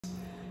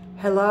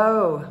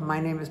Hello, my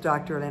name is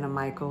Dr. Elena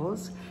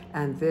Michaels,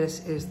 and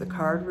this is the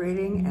card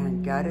reading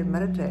and guided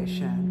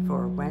meditation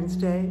for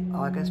Wednesday,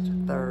 August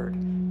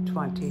 3rd,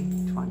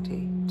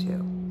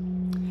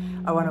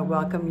 2022. I want to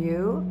welcome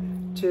you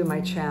to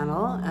my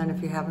channel, and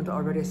if you haven't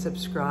already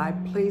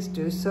subscribed, please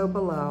do so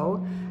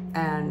below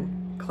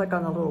and click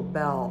on the little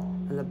bell,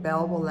 and the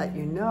bell will let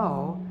you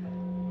know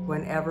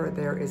whenever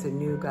there is a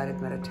new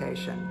guided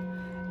meditation.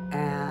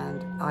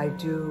 And I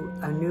do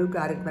a new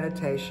guided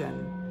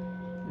meditation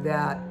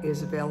that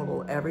is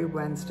available every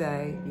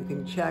Wednesday. You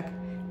can check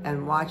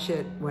and watch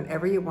it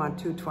whenever you want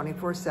to,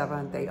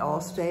 24/7. They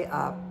all stay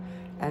up,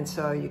 and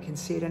so you can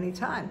see it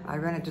anytime. I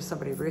ran into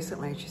somebody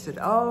recently and she said,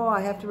 "Oh, I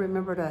have to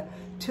remember to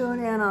tune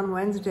in on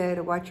Wednesday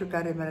to watch your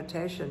guided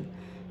meditation."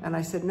 And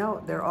I said,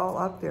 "No, they're all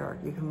up there.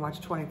 You can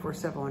watch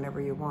 24/7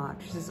 whenever you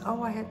want." She says,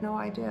 "Oh, I had no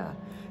idea."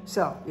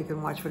 So you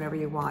can watch whenever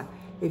you want.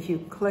 If you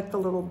click the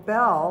little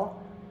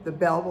bell, the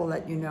bell will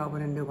let you know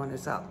when a new one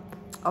is up.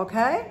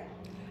 Okay?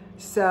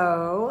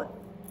 So,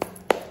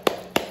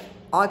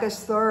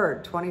 August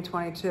 3rd,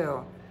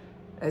 2022,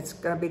 it's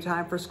going to be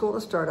time for school to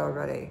start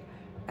already.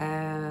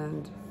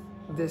 And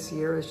this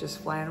year is just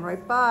flying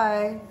right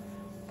by.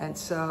 And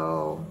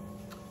so,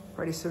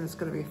 pretty soon it's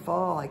going to be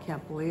fall. I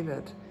can't believe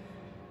it.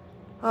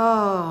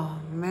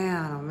 Oh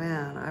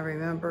man, I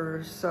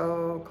remember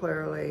so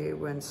clearly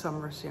when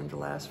summer seemed to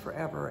last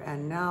forever.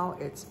 And now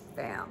it's,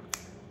 bam,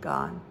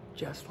 gone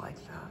just like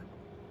that.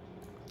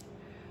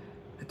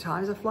 The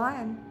times are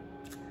flying.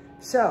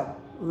 So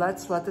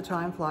let's let the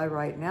time fly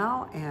right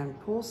now and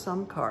pull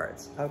some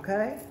cards,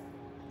 okay?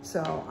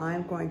 So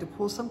I'm going to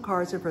pull some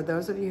cards, and for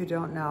those of you who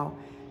don't know,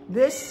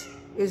 this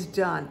is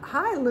done.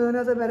 Hi,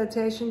 Luna, the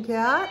meditation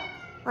cat.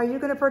 Are you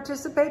gonna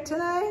participate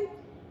tonight?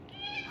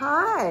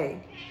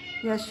 Hi,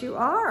 yes you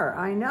are,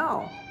 I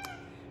know.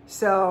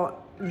 So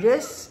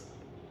this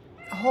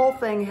whole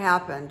thing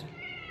happened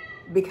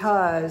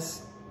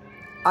because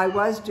I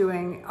was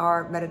doing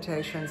our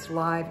meditations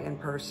live in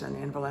person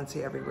in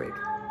Valencia every week.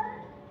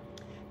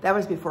 That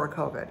was before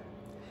COVID.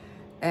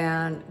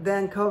 And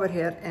then COVID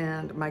hit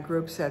and my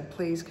group said,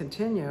 please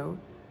continue.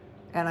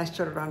 And I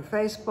started on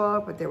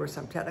Facebook, but there were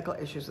some technical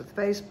issues with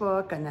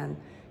Facebook. And then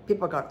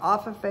people got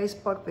off of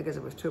Facebook because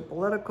it was too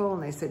political,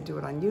 and they said, do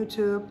it on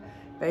YouTube.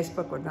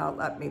 Facebook would not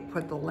let me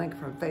put the link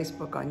from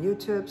Facebook on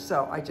YouTube.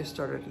 So I just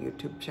started a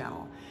YouTube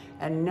channel.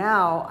 And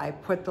now I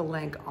put the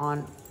link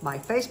on my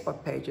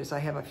Facebook pages. I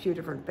have a few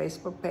different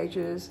Facebook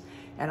pages,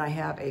 and I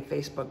have a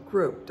Facebook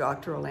group,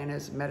 Dr.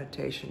 Elena's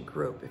Meditation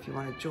Group, if you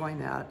want to join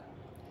that.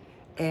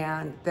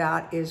 And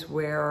that is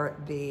where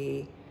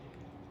the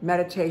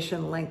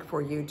meditation link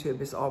for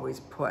YouTube is always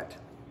put.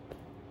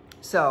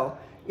 So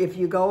if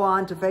you go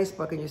on to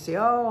Facebook and you see,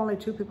 oh, only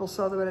 2 people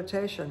saw the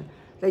meditation,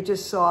 they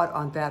just saw it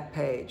on that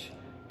page.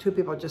 2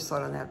 people just saw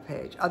it on that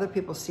page. Other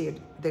people see it,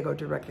 they go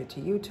directly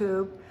to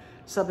YouTube.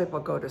 Some people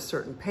go to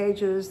certain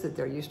pages that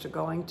they're used to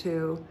going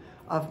to.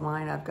 Of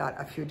mine, I've got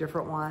a few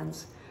different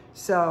ones.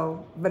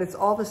 So, but it's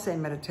all the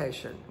same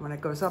meditation. When it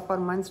goes up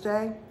on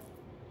Wednesday,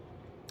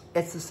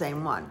 it's the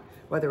same one,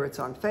 whether it's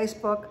on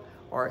Facebook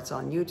or it's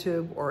on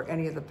YouTube or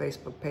any of the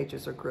Facebook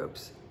pages or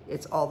groups.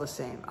 It's all the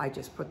same. I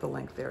just put the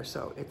link there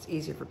so it's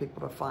easy for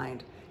people to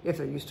find if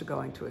they're used to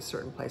going to a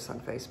certain place on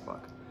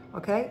Facebook.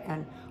 Okay,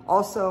 and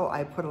also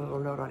I put a little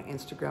note on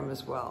Instagram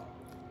as well.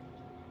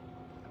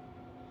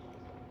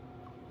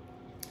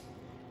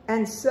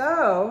 And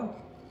so,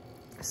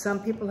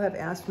 some people have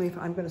asked me if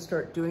I'm going to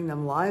start doing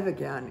them live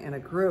again in a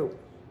group.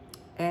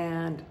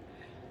 And,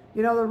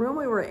 you know, the room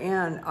we were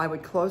in, I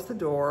would close the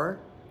door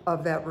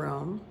of that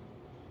room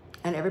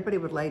and everybody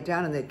would lay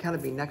down and they'd kind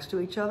of be next to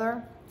each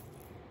other.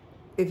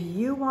 If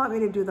you want me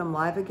to do them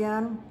live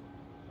again,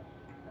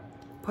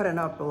 put a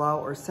note below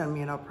or send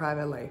me a note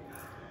privately.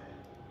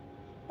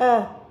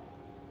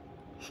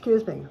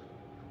 Excuse me.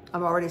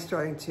 I'm already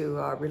starting to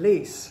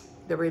release.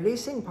 The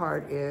releasing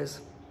part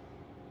is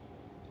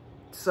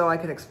so I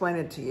can explain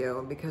it to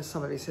you, because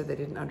some of you said they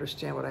didn't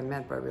understand what I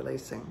meant by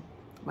releasing.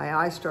 My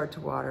eyes start to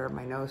water,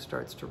 my nose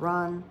starts to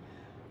run,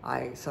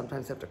 I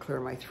sometimes have to clear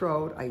my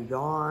throat, I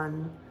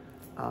yawn,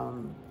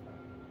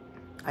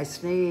 I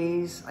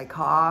sneeze, I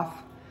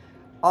cough.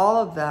 All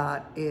of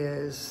that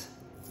is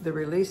the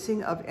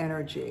releasing of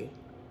energy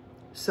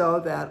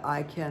so that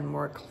I can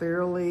more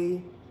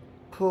clearly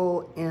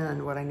pull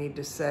in what I need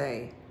to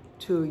say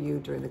to you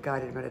during the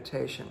guided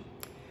meditation.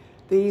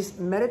 These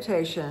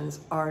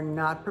meditations are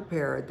not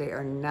prepared, they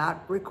are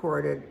not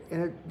recorded,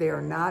 they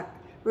are not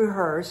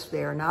rehearsed,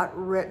 they are not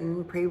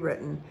written,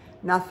 pre-written,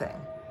 nothing.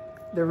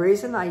 The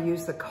reason I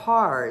use the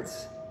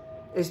cards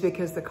is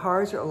because the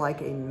cards are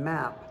like a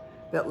map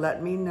that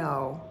let me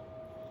know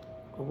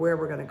where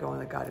we're going to go in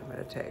the guided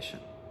meditation.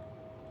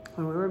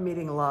 When we were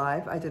meeting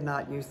live, I did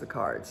not use the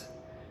cards.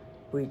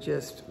 We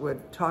just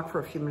would talk for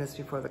a few minutes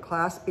before the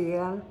class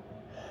began.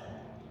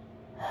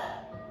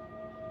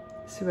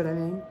 See what I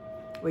mean?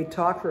 We'd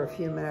talk for a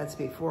few minutes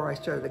before I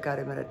started the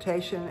guided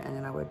meditation, and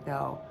then I would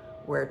know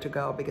where to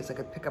go because I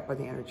could pick up on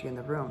the energy in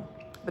the room.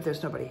 But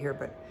there's nobody here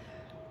but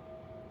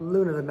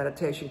Luna, the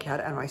meditation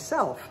cat, and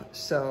myself.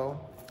 So,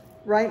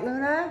 right,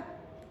 Luna?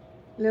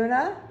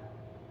 Luna,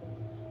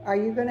 are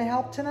you going to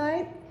help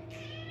tonight?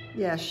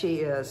 Yes, she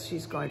is.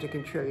 She's going to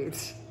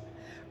contribute.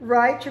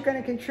 Right? You're going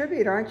to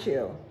contribute, aren't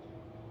you?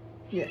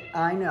 Yeah,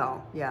 I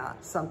know. Yeah.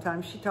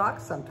 Sometimes she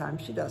talks,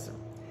 sometimes she doesn't.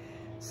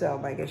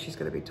 So I guess she's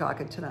going to be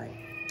talking tonight.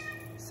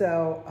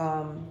 So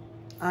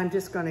I'm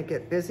just going to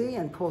get busy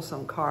and pull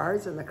some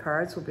cards, and the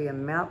cards will be a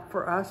map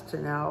for us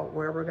to know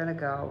where we're going to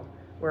go,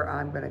 where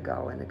I'm going to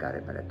go in the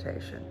guided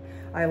meditation.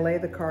 I lay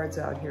the cards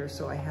out here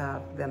so I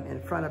have them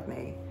in front of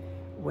me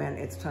when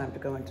it's time to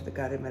go into the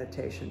guided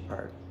meditation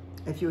part.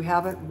 If you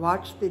haven't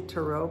watched the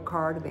tarot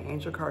card and the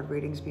angel card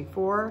readings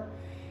before,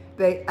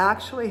 they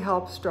actually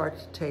help start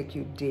to take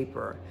you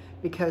deeper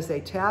because they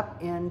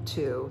tap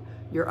into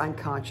your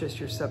unconscious,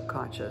 your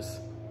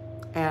subconscious.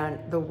 And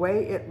the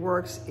way it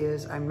works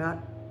is, I'm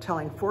not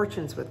telling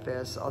fortunes with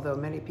this, although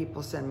many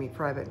people send me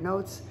private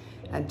notes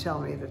and tell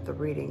me that the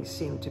readings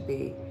seem to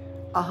be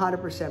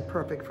 100%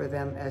 perfect for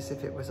them as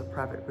if it was a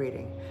private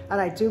reading. And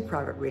I do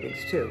private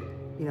readings too,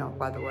 you know,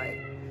 by the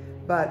way.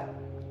 But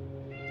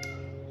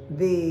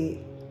the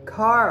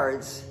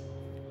cards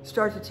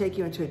start to take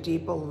you into a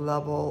deeper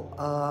level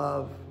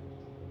of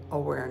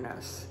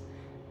awareness.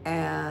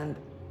 And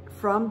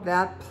from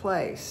that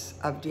place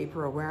of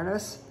deeper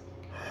awareness,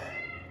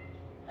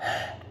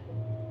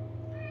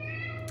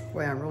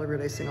 boy, I'm really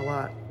releasing a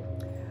lot.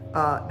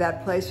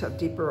 That place of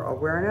deeper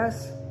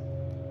awareness,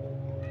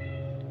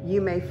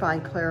 you may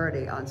find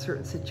clarity on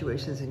certain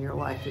situations in your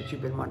life that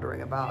you've been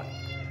wondering about,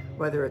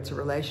 whether it's a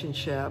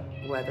relationship,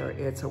 whether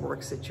it's a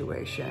work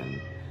situation,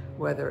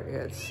 whether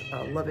it's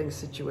a living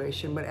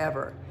situation,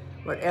 whatever.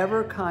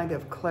 Whatever kind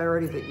of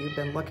clarity that you've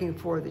been looking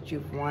for, that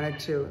you've wanted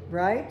to,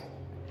 right?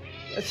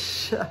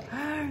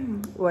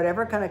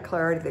 Whatever kind of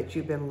clarity that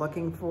you've been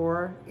looking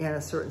for in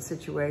a certain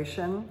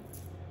situation,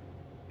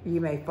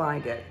 you may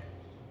find it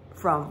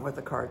from what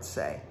the cards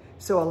say.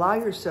 So allow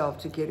yourself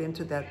to get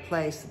into that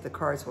place that the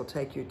cards will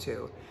take you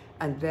to.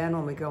 And then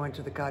when we go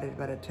into the guided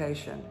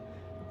meditation,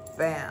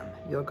 bam,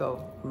 you'll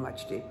go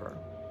much deeper.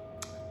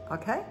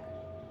 Okay?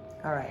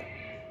 All right.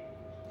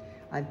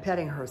 I'm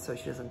petting her so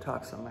she doesn't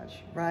talk so much,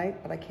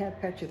 right? But I can't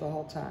pet you the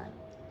whole time.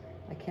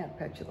 I can't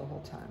pet you the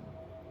whole time.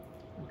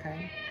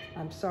 Okay?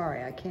 I'm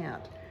sorry, I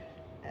can't.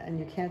 And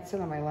you can't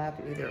sit on my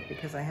lap either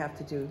because I have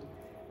to do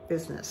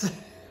business.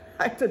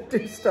 I have to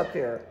do stuff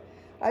here.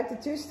 I have to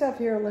do stuff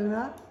here,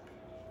 Luna.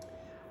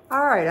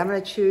 All right, I'm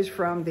going to choose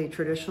from the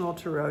traditional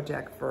tarot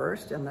deck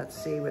first, and let's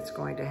see what's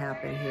going to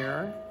happen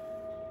here.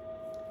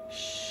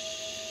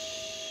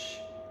 Shh.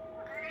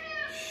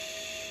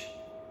 Shh.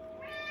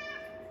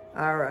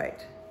 All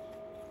right.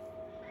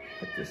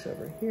 Put this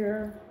over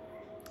here.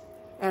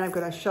 And I'm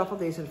going to shuffle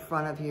these in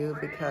front of you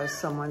because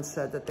someone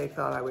said that they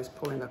thought I was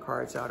pulling the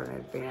cards out in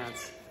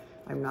advance.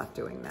 I'm not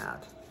doing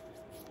that.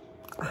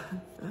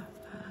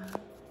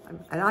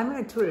 And I'm an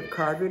intuitive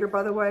card reader,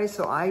 by the way,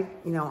 so I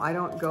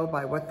don't go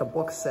by what the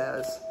book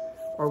says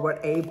or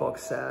what a book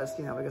says,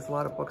 because a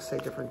lot of books say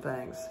different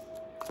things.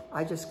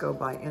 I just go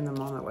by in the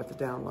moment what the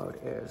download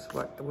is,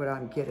 what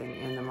I'm getting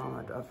in the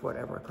moment of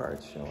whatever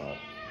cards show up.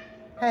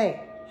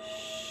 Hey,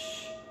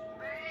 shh.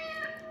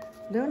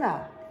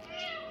 Luna,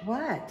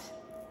 what?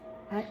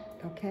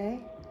 Okay.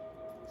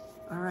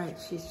 All right,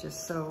 she's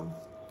just so,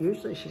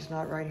 usually she's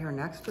not right here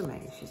next to me.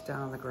 She's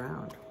down on the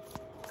ground.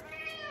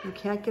 You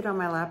can't get on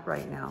my lap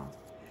right now.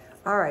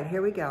 All right,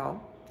 here we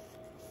go.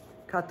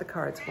 Cut the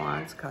cards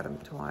once, cut them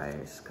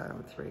twice, cut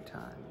them 3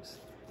 times.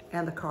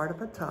 And the card at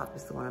the top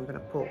is the one I'm gonna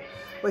pull.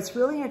 What's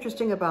really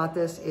interesting about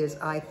this is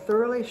I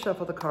thoroughly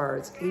shuffle the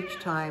cards each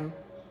time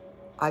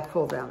I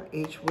pull them,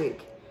 each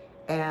week.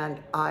 And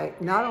I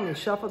not only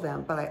shuffle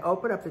them, but I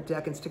open up the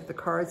deck and stick the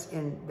cards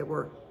in that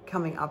were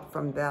coming up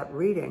from that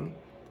reading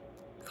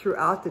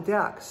throughout the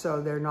deck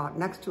so they're not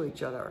next to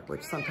each other,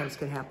 which sometimes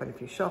can happen if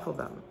you shuffle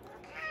them.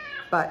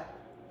 But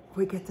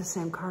we get the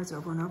same cards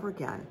over and over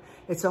again.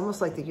 It's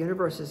almost like the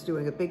universe is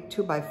doing a big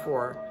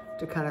 2x4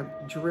 to kind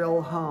of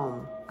drill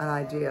home an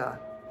idea.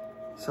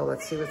 So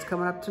let's see what's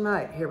coming up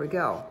tonight. Here we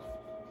go.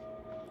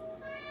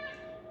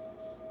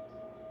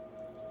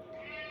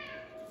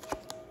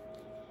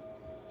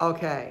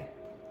 Okay.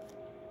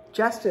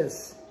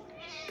 Justice.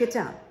 Get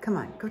down. Come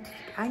on. Go.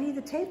 I need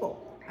the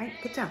table.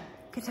 Get down.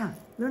 Get down.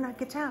 Luna,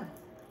 get down.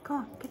 Come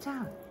on. Get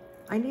down.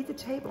 I need the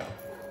table.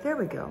 There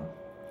we go.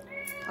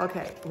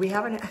 Okay. We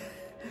haven't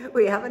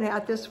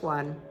had this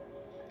one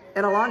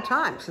in a long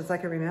time, since I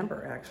can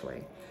remember,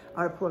 actually.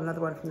 I'm going to pull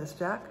another one from this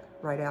deck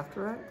right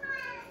after it.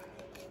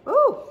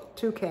 Ooh,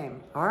 2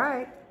 came. All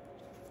right.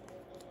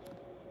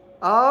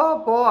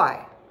 Oh, boy.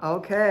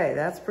 Okay,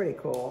 that's pretty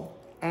cool.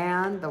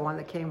 And the one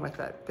that came with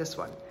it, this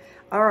one.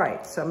 All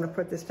right, so I'm going to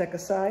put this deck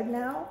aside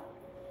now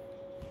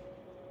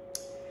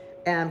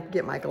and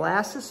get my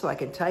glasses so I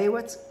can tell you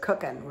what's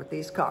cooking with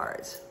these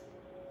cards.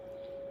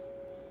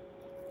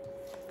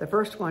 The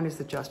first one is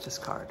the Justice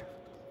card,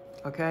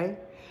 okay?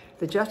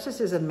 The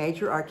Justice is a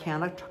major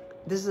arcana.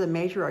 This is a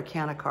major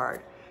arcana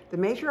card. The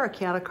major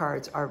arcana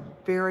cards are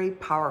very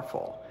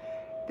powerful.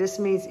 This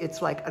means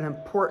it's like an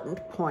important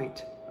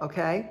point,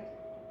 okay?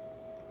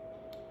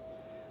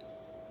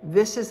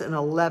 This is an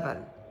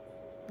 11.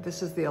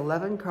 This is the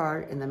 11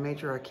 card in the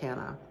Major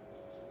Arcana.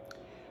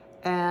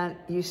 And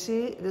you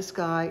see this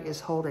guy is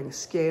holding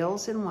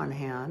scales in one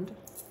hand.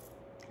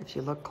 If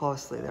you look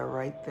closely, they're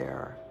right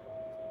there.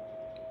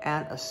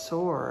 And a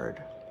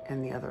sword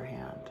in the other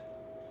hand,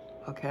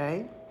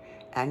 okay?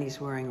 And he's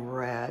wearing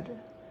red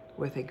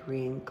with a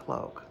green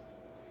cloak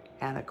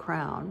and a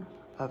crown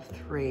of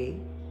 3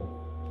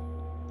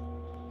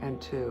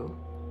 and 2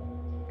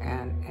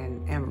 and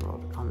an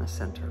emerald on the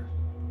center.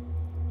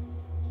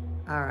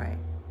 All right.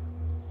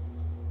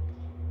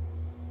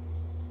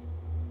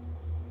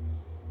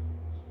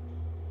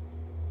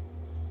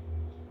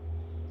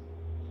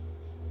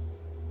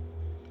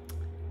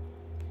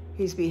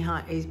 He's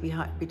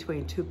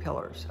between 2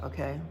 pillars,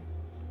 okay?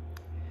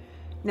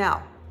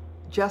 Now,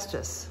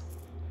 Justice.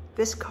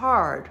 This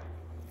card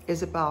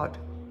is about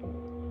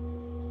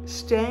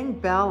staying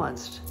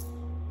balanced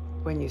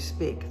when you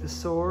speak. The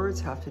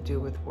swords have to do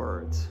with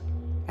words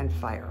and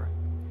fire.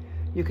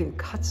 You can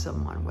cut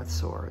someone with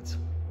swords.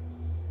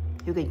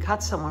 You can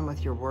cut someone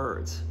with your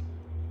words.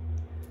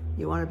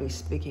 You want to be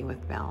speaking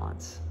with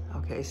balance,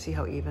 okay? See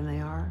how even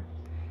they are?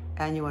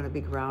 And you want to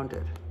be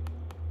grounded.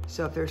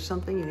 So if there's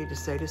something you need to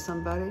say to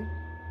somebody,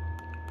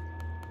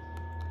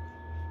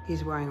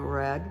 he's wearing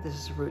red, this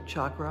is root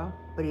chakra,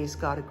 but he's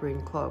got a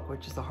green cloak,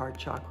 which is the heart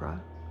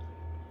chakra.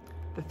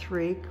 The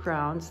 3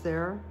 crowns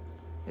there,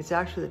 it's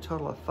actually the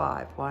total of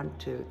 5. 1,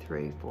 2,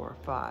 3, 4,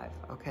 5,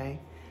 okay?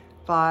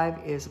 5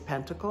 is a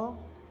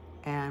pentacle,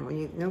 and when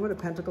you know what a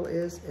pentacle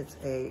is, it's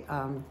a,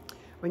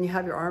 when you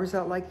have your arms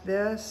out like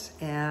this,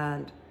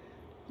 and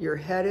your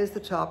head is the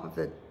top of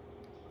the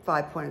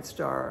 5-pointed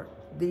star.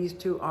 These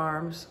 2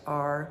 arms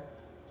are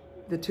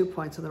the 2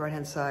 points on the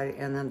right-hand side,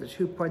 and then the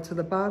 2 points at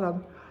the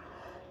bottom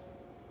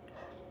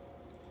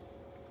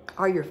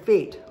are your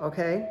feet,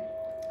 okay?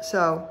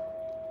 So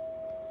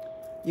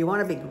you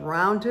want to be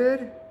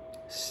grounded,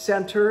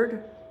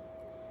 centered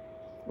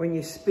when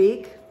you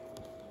speak.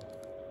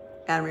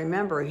 And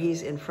remember,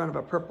 he's in front of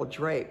a purple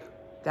drape.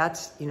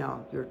 That's, you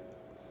know, your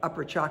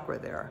upper chakra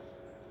there.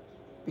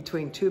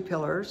 Between 2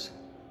 pillars,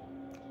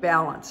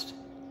 balanced.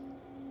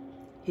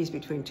 He's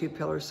between 2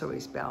 pillars, so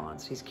he's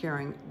balanced. He's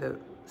carrying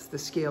the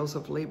scales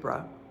of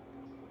Libra,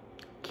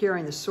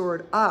 carrying the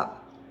sword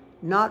up,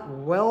 not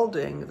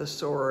welding the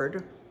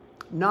sword,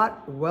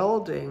 not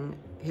welding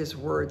his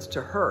words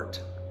to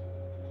hurt,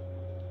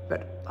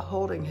 but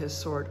holding his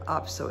sword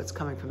up so it's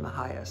coming from the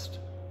highest.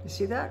 You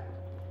see that?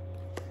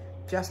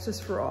 Justice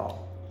for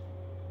all.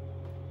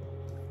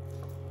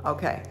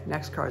 Okay,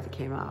 next card that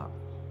came out.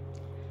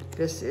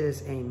 This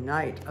is a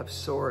Knight of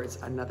Swords,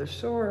 another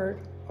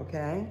sword,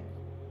 okay?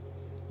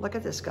 Look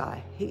at this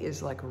guy. He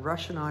is like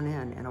rushing on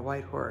in a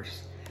white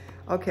horse.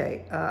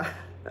 Okay, I've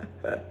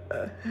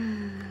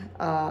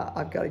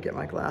got to get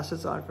my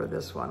glasses on for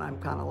this one. I'm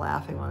kind of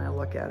laughing when I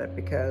look at it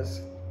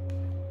because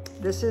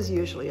this is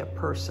usually a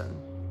person.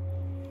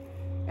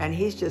 And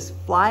he's just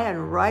flying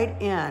right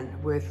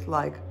in with,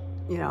 like,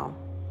 you know,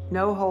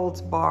 no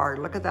holds barred.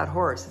 Look at that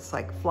horse. It's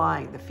like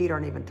flying. The feet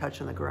aren't even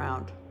touching the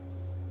ground.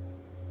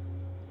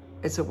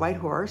 It's a white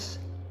horse.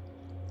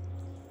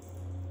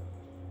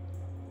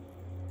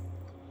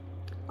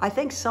 I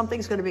think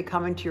something's going to be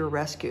coming to your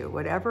rescue.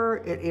 Whatever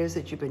it is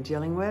that you've been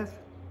dealing with,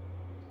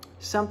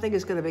 something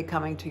is going to be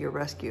coming to your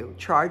rescue,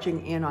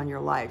 charging in on your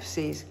life.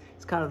 See,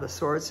 it's kind of the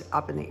swords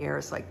up in the air.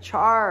 It's like,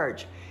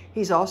 charge.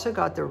 He's also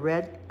got the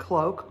red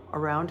cloak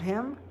around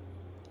him,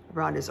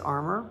 around his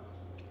armor.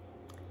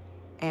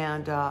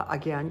 And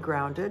again,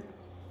 grounded.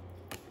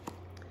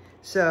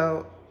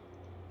 So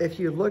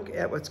if you look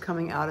at what's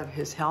coming out of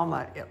his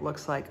helmet, it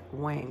looks like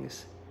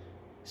wings.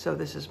 So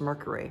this is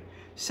Mercury.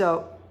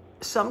 So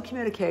some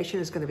communication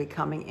is going to be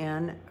coming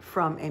in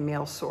from a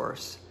male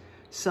source,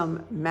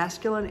 some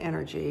masculine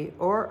energy,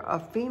 or a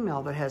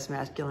female that has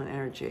masculine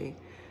energy,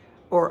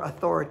 or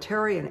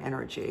authoritarian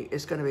energy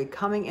is going to be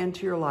coming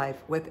into your life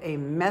with a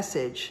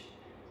message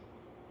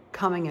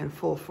coming in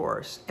full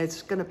force.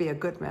 It's going to be a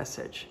good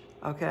message,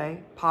 okay?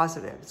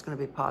 Positive. It's going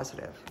to be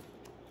positive.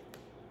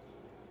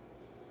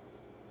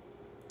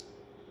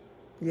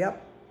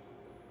 Yep.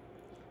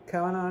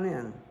 Coming on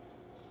in.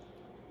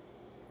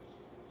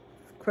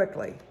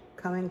 Quickly.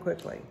 Coming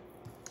quickly.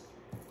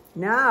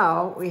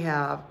 Now we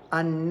have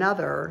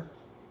another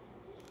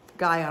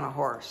guy on a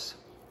horse.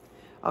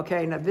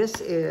 Okay, now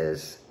this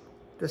is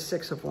the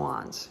 6 of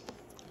Wands.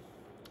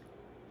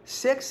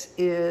 6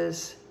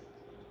 is,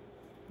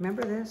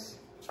 remember this?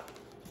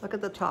 Look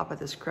at the top of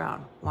this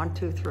crown. 1,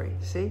 2, 3.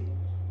 See?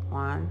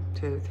 1,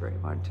 2, 3.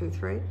 1, 2,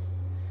 3.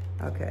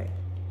 Okay.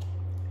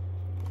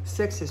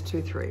 6 is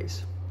 2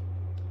 3s.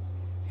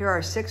 Here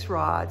are 6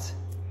 rods.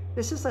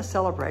 This is a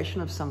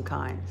celebration of some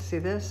kind. See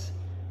this?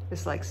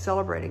 It's like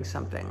celebrating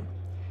something.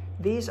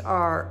 These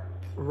are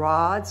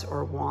rods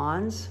or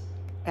wands,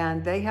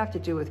 and they have to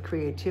do with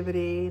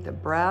creativity, the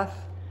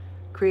breath,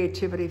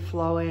 creativity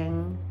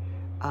flowing.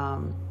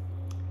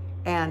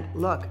 And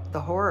look, the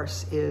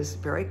horse is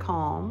very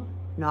calm,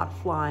 not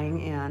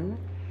flying in.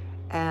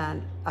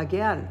 And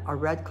again, a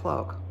red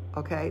cloak,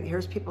 okay?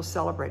 Here's people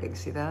celebrating,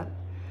 see that?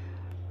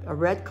 A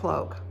red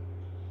cloak,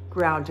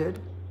 grounded,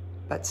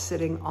 but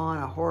sitting on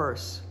a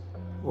horse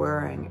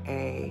wearing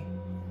a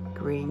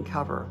green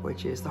cover,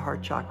 which is the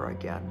heart chakra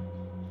again.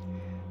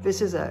 This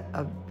is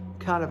a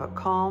kind of a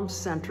calm,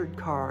 centered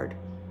card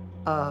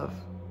of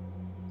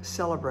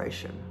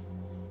celebration,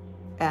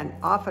 and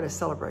often a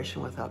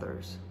celebration with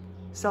others,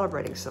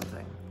 celebrating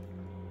something.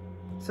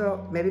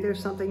 So maybe there's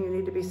something you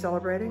need to be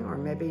celebrating, or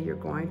maybe you're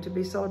going to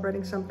be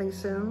celebrating something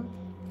soon.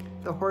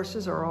 The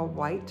horses are all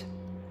white,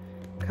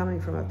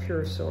 coming from a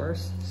pure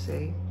source,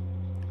 see?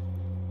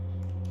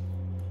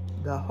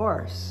 The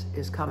horse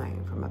is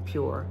coming from a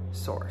pure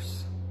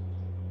source.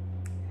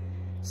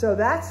 So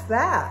that's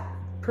that.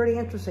 Pretty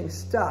interesting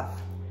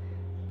stuff.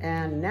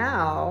 And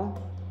now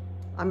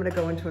I'm going to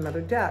go into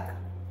another deck.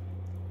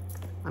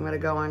 I'm going to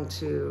go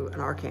into an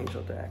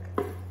Archangel deck.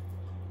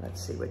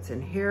 Let's see what's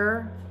in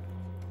here.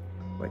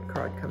 What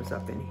card comes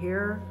up in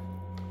here?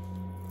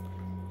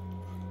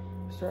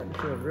 I'm starting to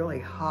feel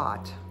really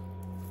hot.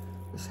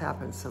 This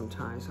happens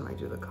sometimes when I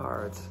do the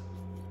cards.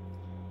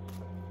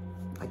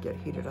 I get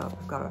heated up.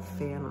 I've got a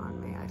fan on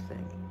me, I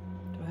think.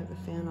 Do I have the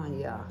fan on?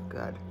 Yeah,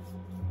 good.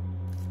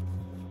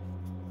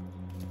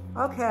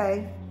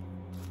 Okay,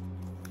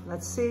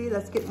 let's see,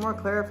 let's get more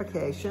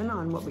clarification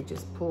on what we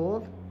just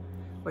pulled,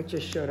 what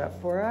just showed up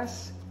for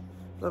us.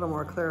 A little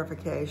more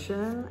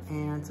clarification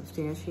and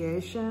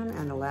substantiation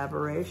and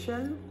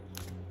elaboration.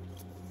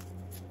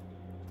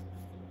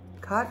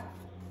 Cut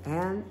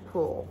and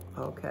pull,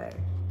 okay.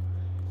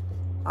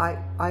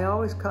 I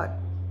always cut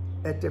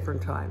at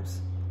different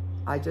times.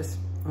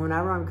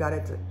 Whenever I'm got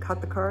it to cut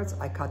the cards,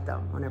 I cut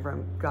them. Whenever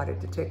I'm got it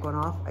to take one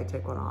off, I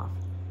take one off.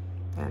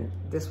 And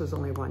this was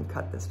only one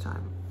cut this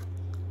time.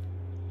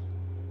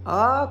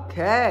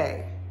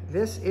 Okay,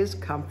 this is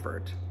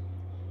comfort.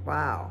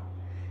 Wow.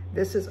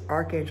 This is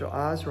Archangel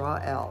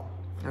Azrael,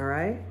 all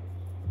right?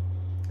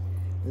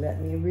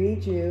 Let me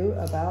read you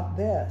about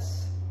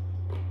this.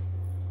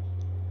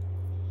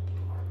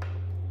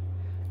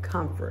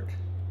 Comfort.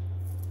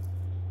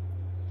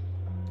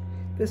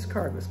 This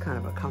card was kind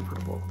of a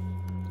comfortable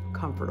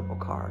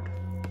card.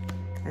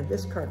 And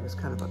this card was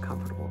kind of a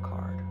comfortable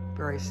card.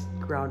 Very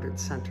grounded,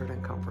 centered,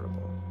 and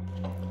comfortable.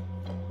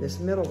 This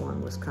middle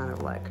one was kind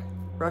of like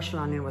rushing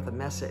on in with a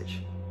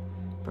message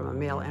from a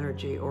male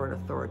energy or an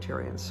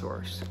authoritarian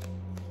source.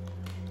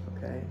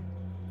 Okay?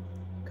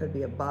 Could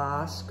be a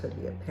boss, could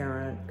be a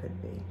parent,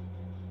 could be,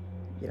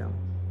 you know,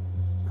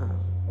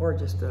 or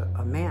just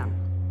a man.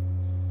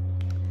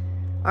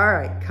 All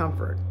right,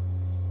 comfort.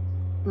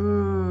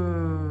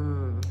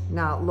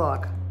 Now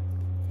look,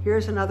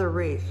 here's another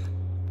wreath.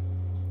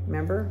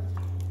 Remember?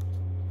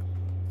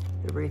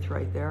 The wreath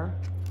right there.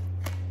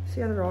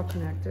 See how they're all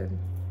connected?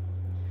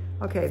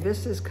 Okay,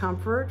 this is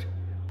comfort.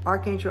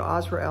 Archangel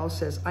Azrael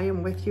says, I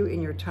am with you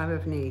in your time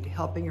of need,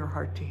 helping your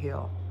heart to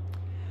heal.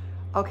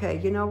 Okay,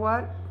 you know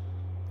what?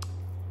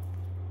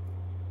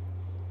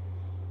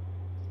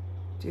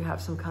 Do you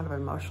have some kind of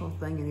emotional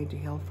thing you need to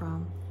heal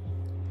from?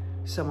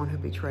 Someone who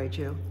betrayed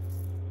you?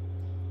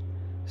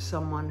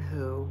 Someone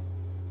who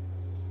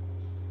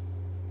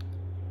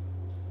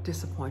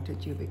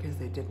disappointed you because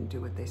they didn't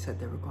do what they said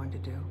they were going to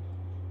do?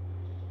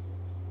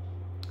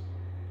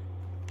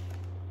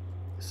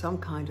 Some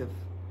kind of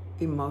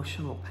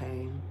emotional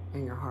pain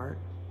in your heart?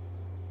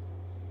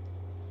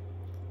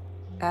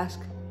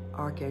 Ask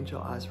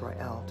Archangel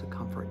Azrael to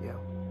comfort you,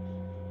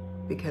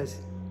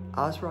 because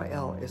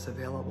Azrael is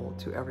available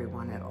to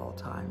everyone at all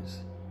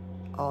times.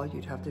 All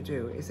you'd have to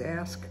do is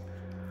ask.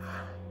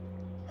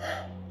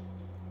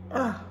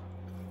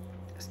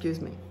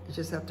 Excuse me. You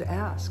just have to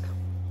ask.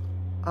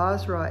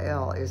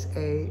 Azrael is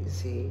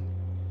A-Z-R-A-E-L.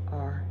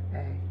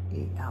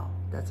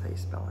 That's how you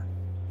spell it.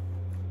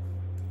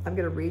 I'm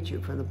going to read you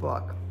from the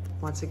book.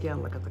 Once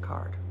again, look at the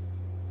card.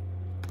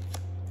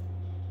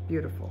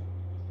 Beautiful.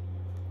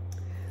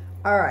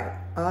 All right,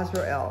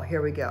 Azrael,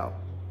 here we go.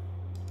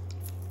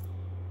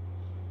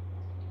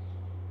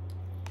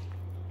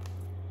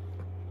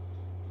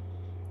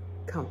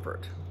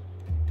 Comfort.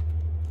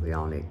 We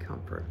all need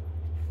comfort.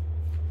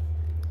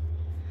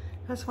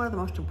 That's one of the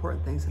most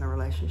important things in a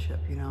relationship,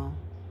 you know.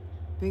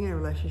 Being in a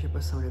relationship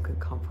with someone who can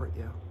comfort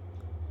you.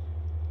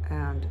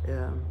 And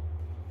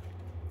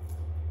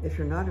if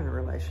you're not in a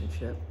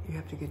relationship, you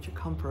have to get your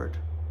comfort,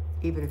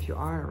 even if you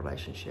are in a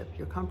relationship,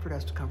 your comfort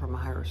has to come from a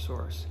higher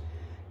source.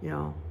 You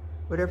know,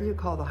 whatever you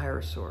call the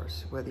higher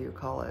source, whether you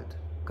call it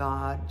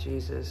God,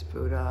 Jesus,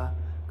 Buddha,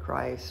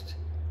 Christ,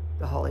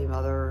 the Holy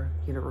Mother,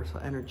 universal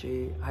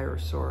energy, higher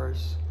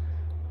source,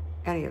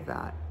 any of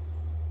that,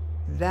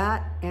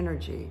 that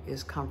energy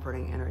is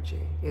comforting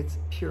energy. It's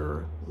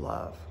pure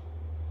love,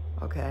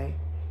 okay?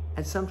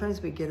 And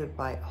sometimes we get it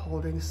by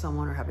holding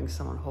someone or having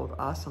someone hold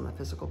us on the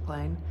physical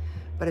plane,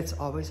 but it's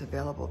always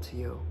available to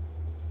you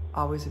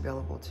on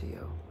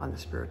the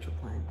spiritual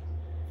plane,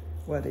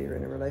 whether you're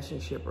in a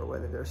relationship or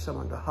whether there's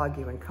someone to hug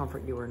you and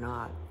comfort you or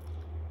not.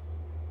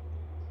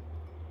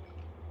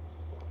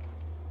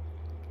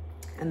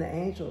 And the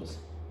angels,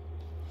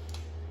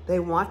 they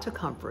want to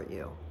comfort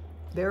you.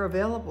 They're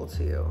available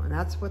to you, and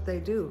that's what they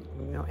do.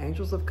 You know,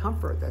 Angels of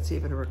Comfort, that's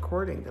even a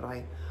recording that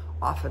I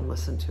often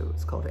listen to.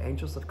 It's called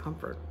Angels of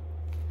Comfort.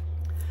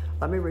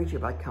 Let me read you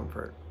about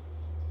comfort.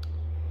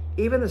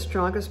 Even the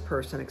strongest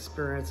person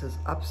experiences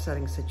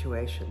upsetting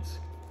situations.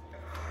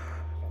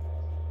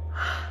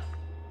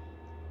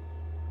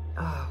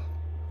 Oh,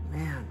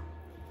 man.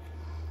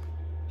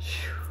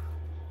 Phew.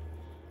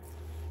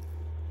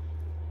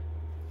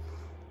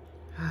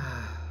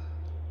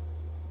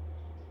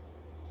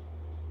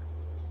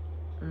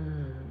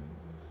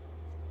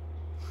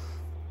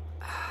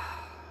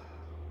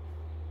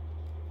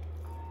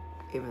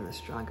 Even the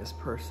strongest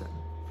person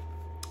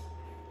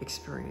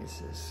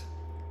experiences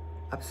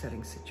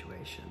upsetting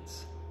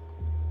situations.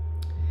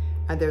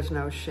 And there's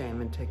no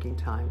shame in taking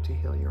time to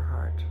heal your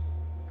heart.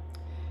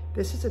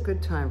 This is a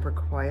good time for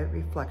quiet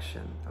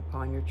reflection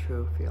upon your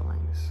true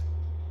feelings.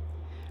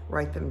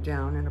 Write them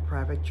down in a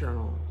private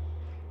journal,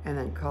 and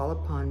then call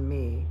upon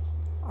me,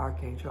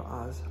 Archangel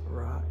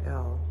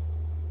Azrael,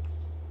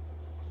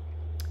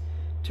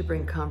 to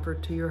bring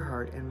comfort to your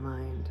heart and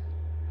mind.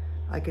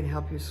 I can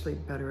help you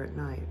sleep better at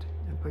night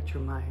and put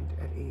your mind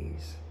at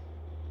ease.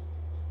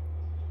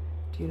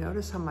 Do you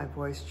notice how my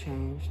voice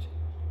changed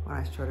when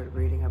I started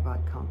reading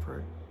about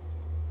comfort?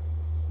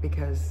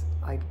 Because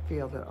I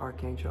feel that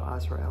Archangel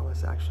Azrael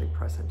is actually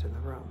present in the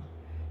room,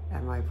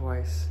 and my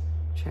voice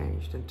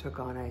changed and took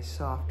on a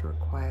softer,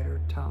 quieter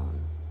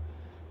tone.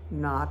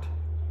 Not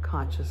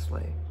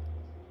consciously,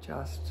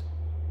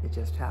 it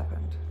just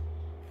happened.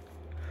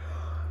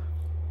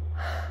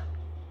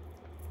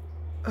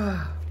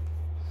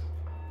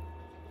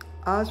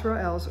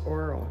 Azrael's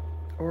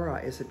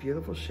aura is a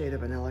beautiful shade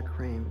of vanilla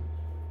cream.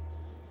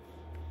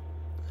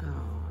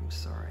 Oh, I'm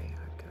sorry,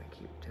 I've got to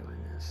keep doing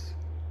this.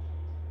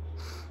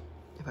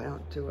 If I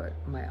don't do it,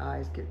 my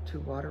eyes get too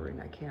watery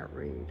and I can't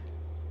read.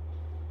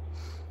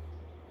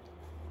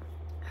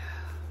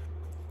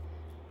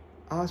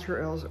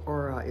 Azrael's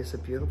aura is a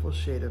beautiful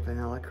shade of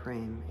vanilla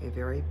cream, a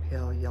very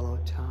pale yellow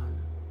tone.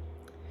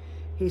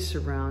 He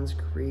surrounds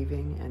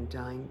grieving and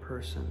dying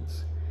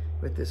persons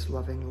with this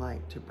loving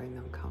light to bring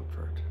them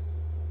comfort.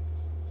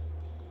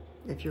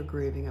 If you're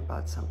grieving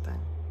about something,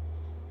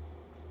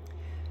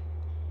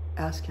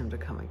 ask him to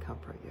come and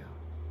comfort you.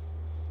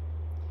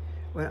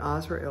 When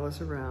Azrael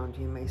is around,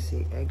 you may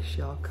see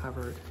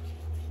eggshell-colored,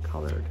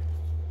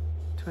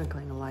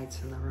 twinkling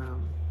lights in the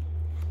room.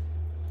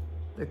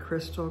 The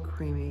crystal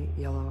creamy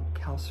yellow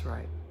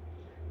calcite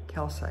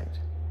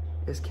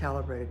is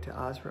calibrated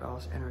to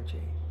Azrael's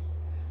energy.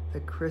 The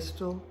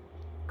crystal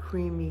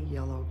creamy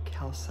yellow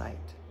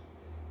calcite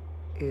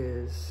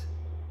is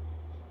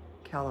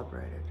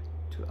calibrated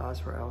to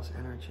Azrael's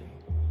energy.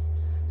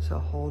 So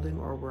holding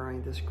or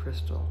wearing this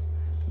crystal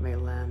may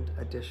lend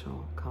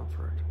additional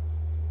comfort.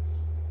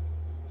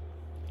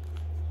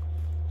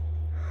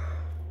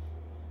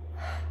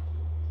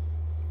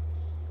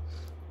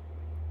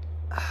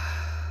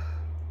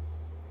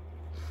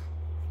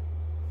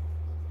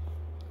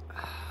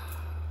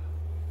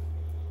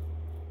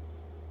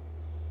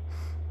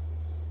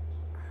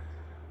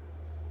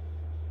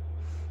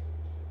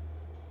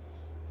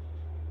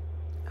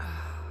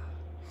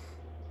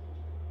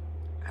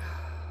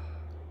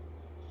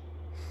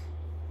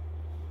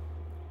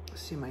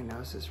 See, my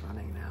nose is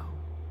running now.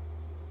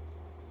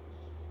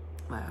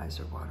 My eyes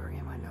are watering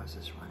and my nose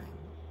is running.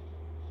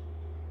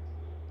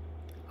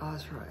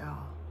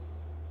 Azrael.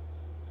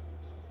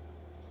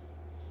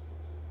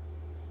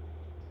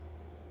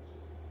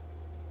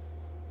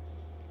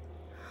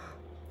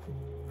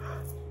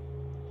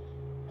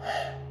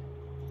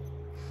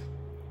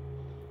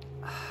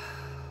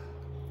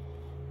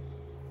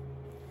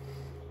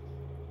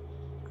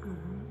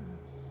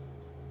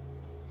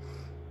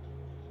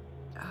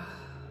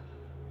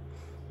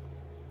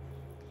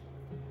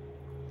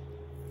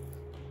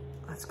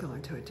 Let's go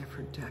into a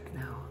different deck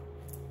now.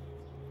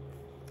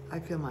 I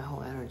feel my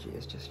whole energy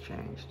has just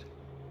changed.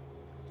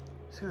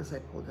 As soon as I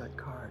pulled that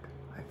card,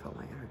 I felt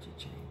my energy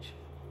change.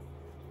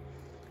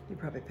 You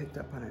probably picked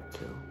up on it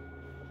too.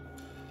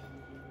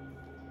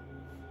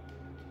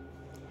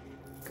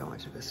 Go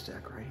into this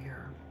deck right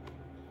here.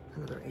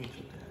 Another angel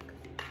deck.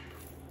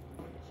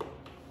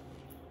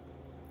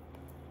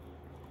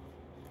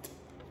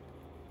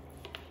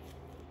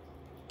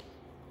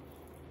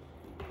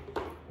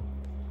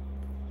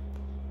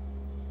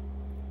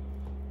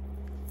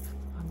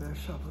 I'm going to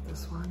shuffle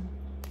this one.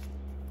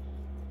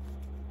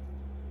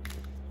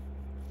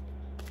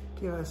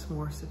 Give us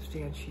more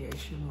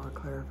substantiation, more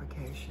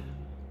clarification,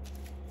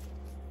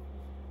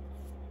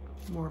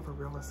 more of a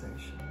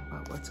realization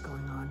about what's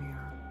going on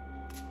here.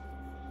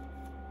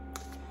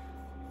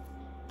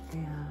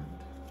 And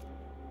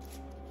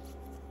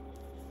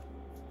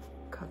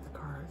cut the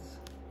cards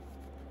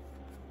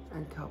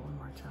and cut one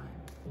more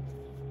time.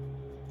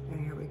 And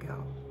here we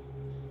go.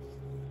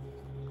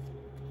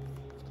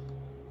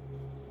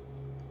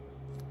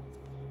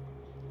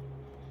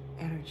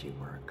 Energy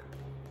work.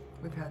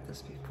 We've had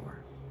this before.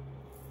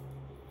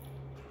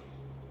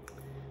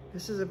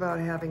 This is about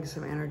having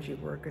some energy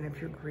work, and if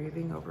you're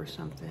grieving over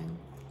something,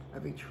 a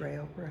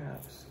betrayal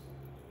perhaps,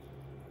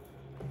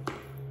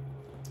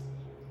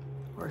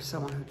 or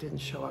someone who didn't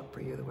show up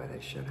for you the way they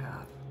should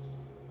have,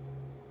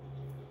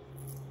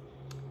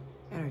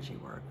 energy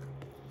work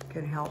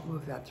can help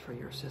move that through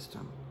your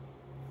system.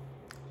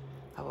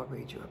 I will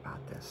read you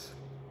about this.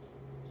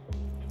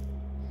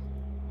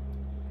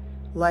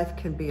 Life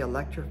can be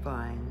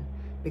electrifying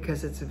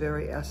because its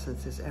very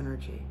essence is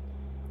energy.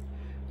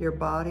 Your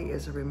body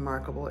is a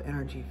remarkable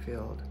energy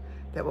field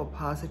that will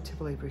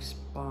positively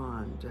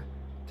respond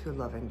to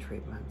loving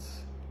treatments.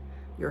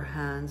 Your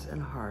hands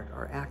and heart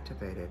are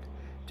activated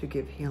to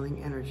give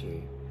healing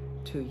energy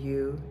to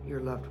you,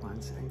 your loved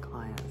ones, and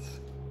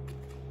clients.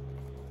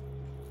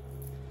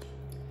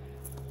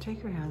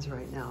 Take your hands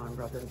right now and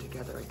rub them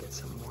together and get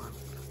some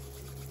warmth.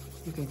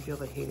 You can feel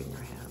the heat in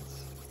your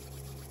hands.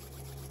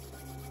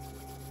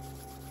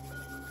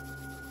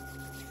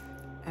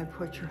 And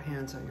put your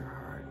hands on your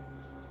heart.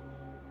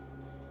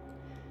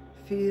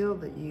 Feel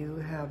that you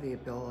have the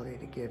ability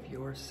to give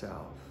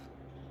yourself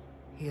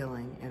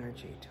healing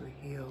energy to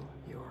heal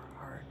your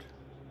heart.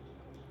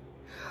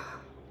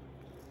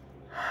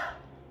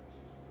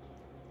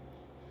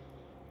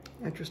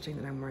 Interesting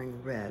that I'm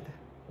wearing red,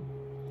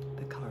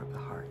 the color of the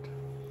heart.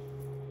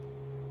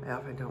 I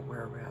often don't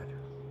wear red,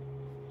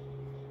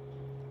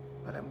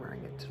 but I'm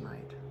wearing it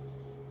tonight.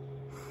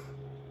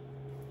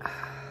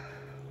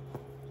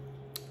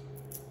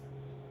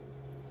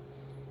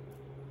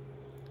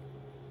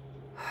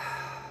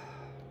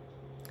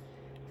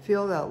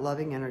 Feel that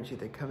loving energy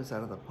that comes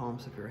out of the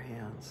palms of your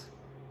hands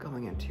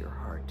going into your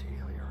heart to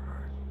heal your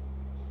heart.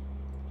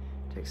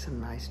 Take some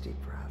nice deep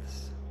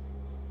breaths.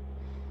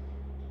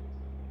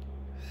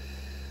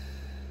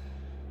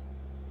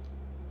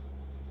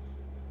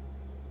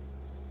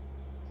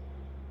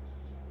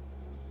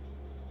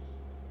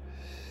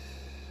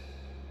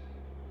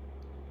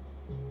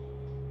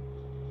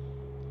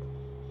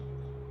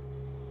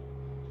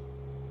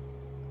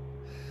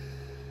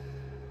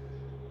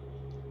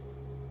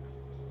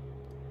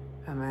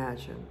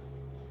 Imagine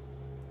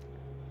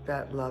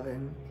that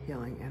loving,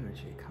 healing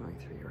energy coming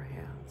through your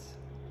hands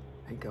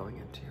and going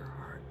into your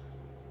heart.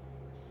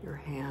 Your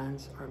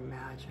hands are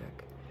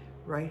magic.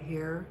 Right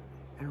here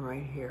and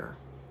right here,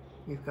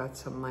 you've got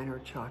some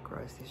minor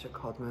chakras. These are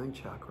called moon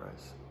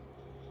chakras.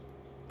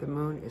 The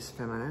moon is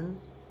feminine.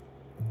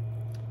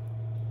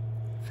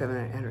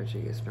 Feminine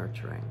energy is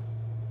nurturing.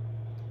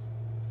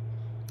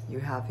 You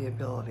have the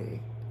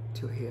ability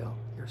to heal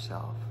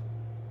yourself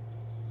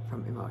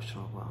from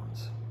emotional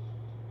wounds.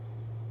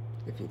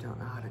 If you don't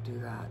know how to do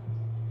that,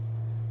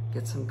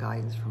 get some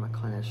guidance from a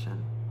clinician.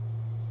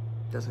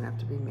 It doesn't have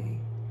to be me,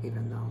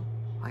 even though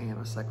I am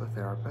a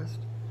psychotherapist,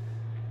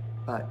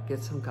 but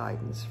get some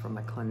guidance from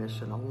a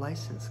clinician, a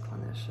licensed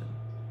clinician,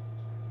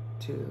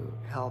 to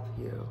help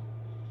you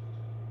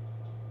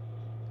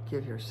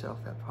give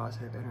yourself that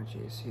positive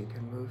energy so you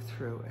can move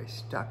through a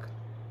stuck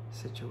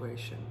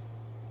situation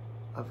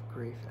of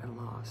grief and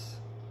loss.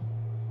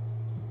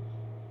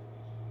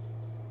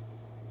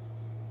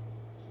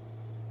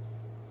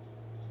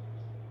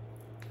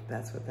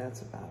 That's what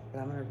that's about. But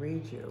I'm going to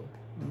read you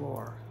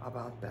more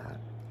about that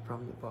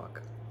from the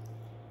book.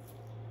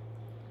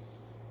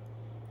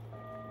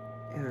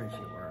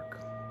 Energy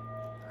work.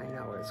 I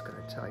know what it's going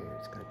to tell you.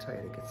 It's going to tell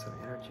you to get some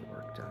energy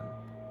work done.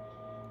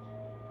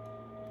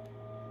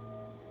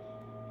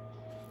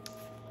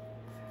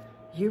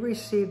 You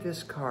received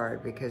this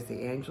card because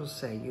the angels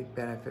say you'd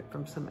benefit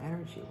from some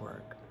energy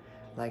work,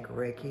 like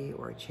Reiki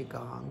or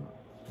Qigong,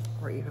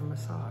 or even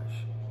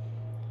massage.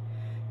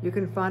 You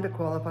can find a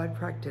qualified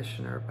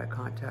practitioner by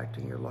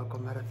contacting your local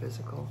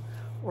metaphysical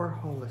or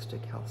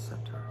holistic health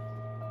center.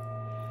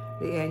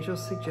 The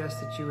angels suggest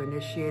that you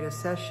initiate a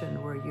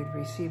session where you'd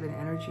receive an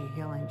energy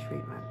healing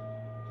treatment.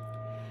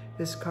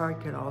 This card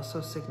can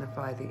also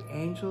signify the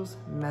angel's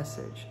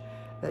message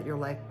that your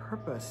life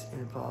purpose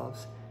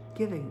involves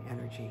giving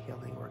energy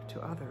healing work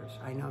to others.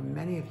 I know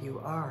many of you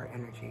are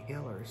energy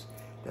healers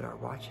that are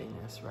watching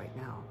this right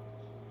now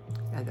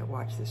and that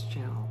watch this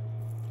channel.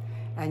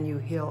 And you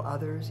heal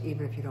others,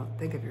 even if you don't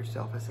think of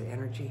yourself as an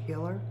energy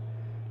healer,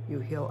 you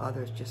heal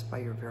others just by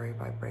your very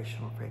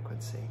vibrational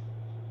frequency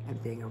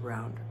and being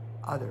around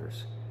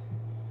others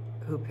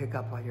who pick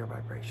up on your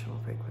vibrational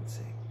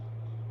frequency.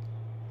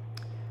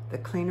 The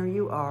cleaner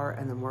you are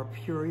and the more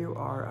pure you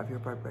are of your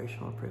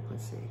vibrational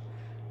frequency,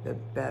 the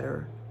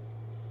better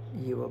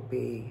you will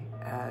be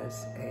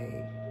as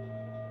a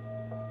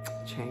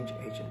change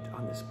agent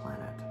on this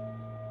planet.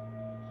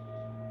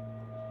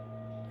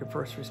 Your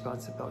first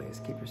responsibility is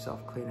keep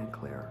yourself clean and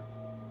clear.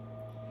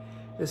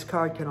 This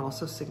card can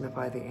also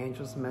signify the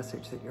angel's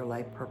message that your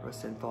life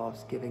purpose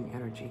involves giving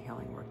energy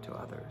healing work to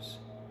others.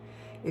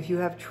 If you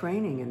have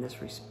training in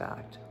this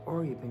respect,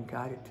 or you've been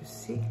guided to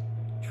seek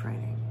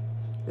training,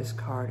 this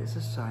card is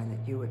a sign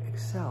that you would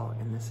excel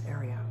in this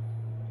area.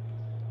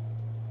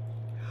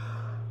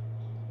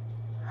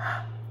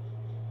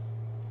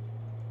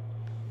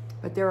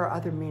 But there are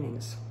other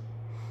meanings,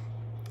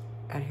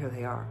 and here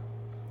they are.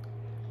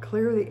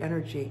 Clear the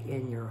energy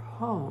in your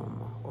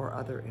home or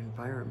other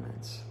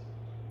environments.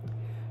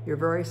 You're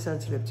very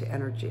sensitive to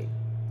energy,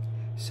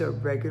 so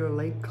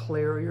regularly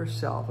clear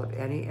yourself of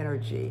any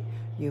energy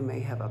you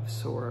may have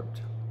absorbed.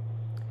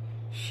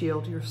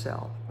 Shield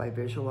yourself by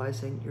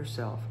visualizing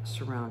yourself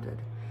surrounded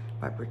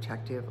by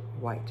protective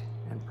white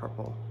and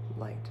purple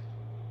light.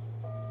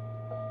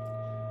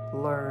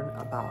 Learn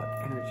about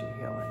energy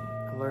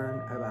healing. Learn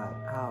about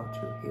how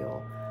to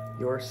heal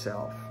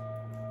yourself.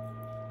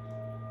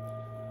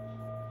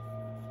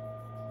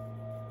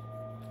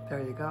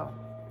 There you go.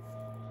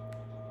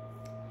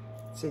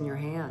 It's in your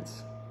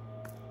hands.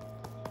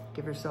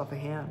 Give yourself a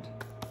hand.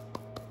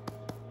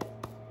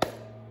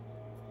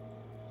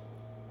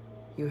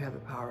 You have the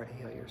power to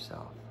heal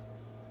yourself.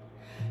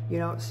 You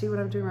know, see what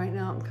I'm doing right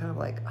now? I'm kind of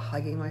like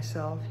hugging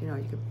myself. You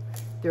know,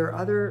 there are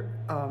other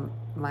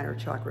minor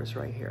chakras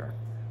right here.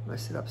 I'm gonna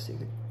sit up so you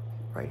can,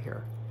 right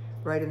here,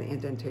 right in the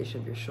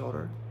indentation of your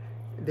shoulder.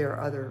 There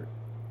are other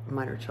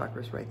minor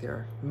chakras right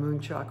there, moon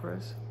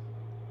chakras.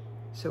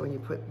 So when you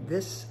put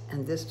this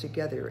and this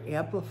together, you're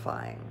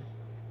amplifying,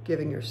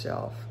 giving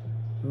yourself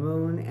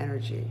moon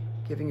energy,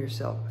 giving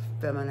yourself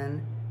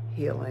feminine,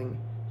 healing,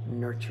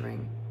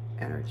 nurturing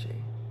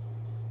energy.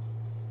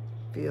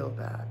 Feel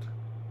that.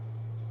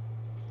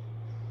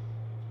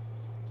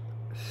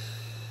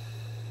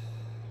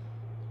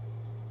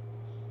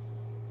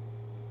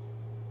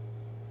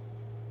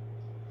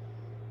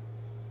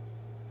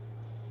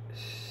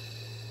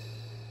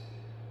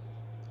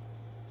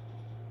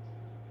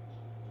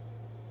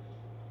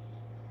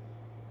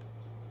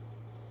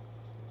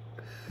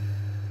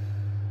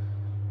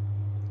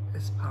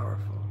 It's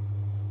powerful.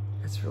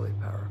 It's really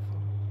powerful.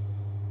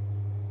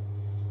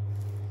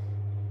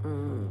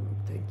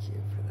 Thank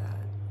you for that.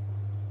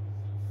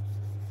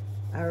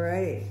 All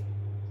right.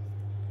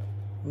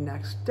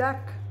 Next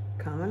deck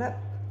coming up.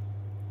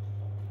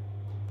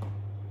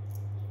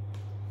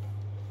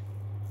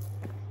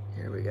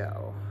 Here we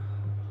go.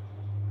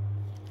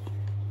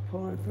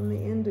 Pulling from the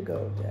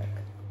Indigo deck.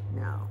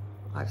 Now,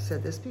 I've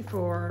said this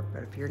before,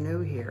 but if you're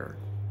new here,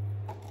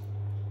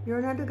 you're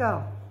an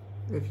Indigo.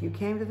 If you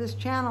came to this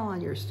channel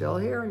and you're still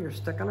here and you're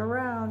sticking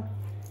around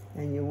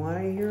and you want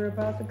to hear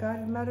about the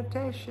guided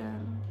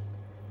meditation,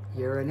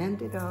 you're an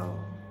Indigo.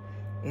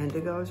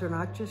 Indigos are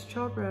not just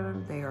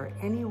children, they are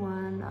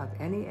anyone of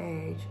any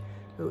age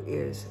who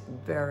is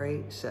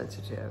very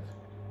sensitive,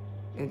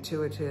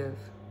 intuitive,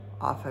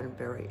 often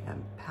very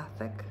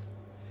empathic.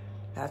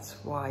 That's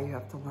why you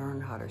have to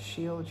learn how to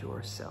shield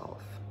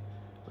yourself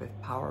with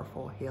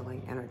powerful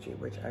healing energy,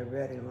 which I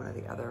read in one of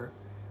the other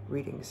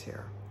readings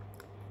here.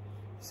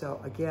 So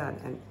again,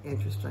 and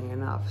interesting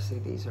enough, see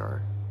these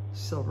are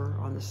silver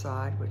on the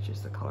side, which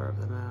is the color of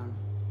the moon.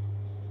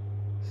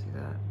 See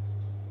that?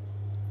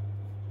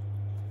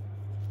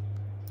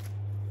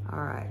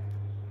 All right.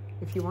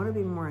 If you want to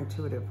be more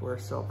intuitive, wear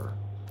silver.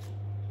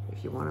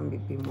 If you want to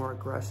be more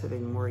aggressive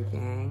and more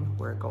yang,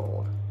 wear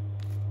gold.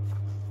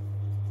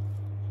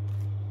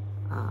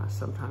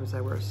 Sometimes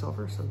I wear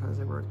silver, sometimes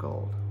I wear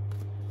gold.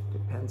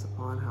 Depends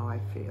upon how I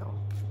feel.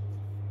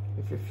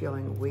 If you're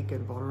feeling weak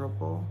and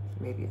vulnerable,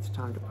 maybe it's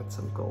time to put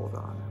some gold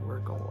on. Wear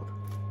gold.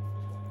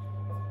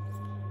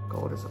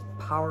 Gold is a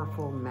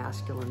powerful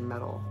masculine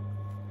metal.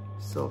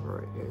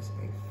 Silver is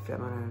a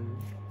feminine,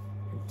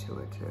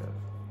 intuitive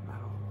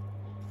metal.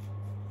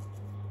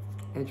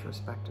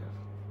 Introspective.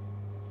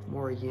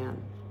 More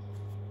yin.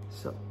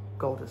 So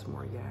gold is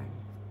more yang.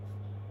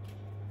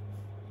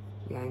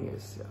 Yang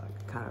is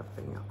kind of,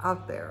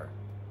 out there.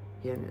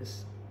 Yin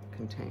is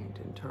contained,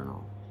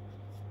 internal.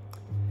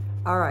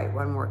 All right,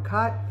 one more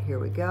cut. Here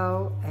we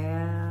go.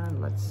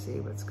 And let's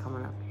see what's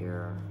coming up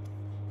here.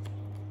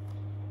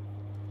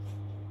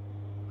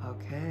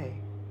 Okay.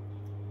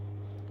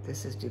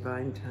 This is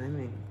divine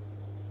timing.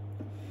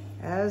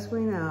 As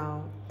we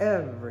know,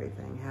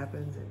 everything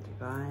happens in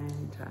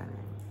divine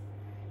timing.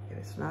 If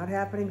it's not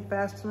happening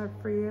fast enough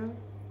for you,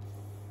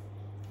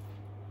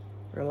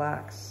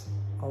 relax,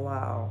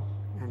 allow,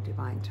 and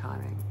divine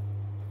timing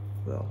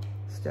will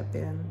step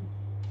in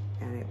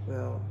and it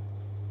will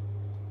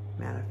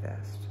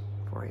manifest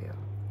for you.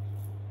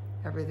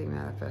 Everything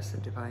manifests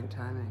in divine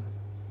timing.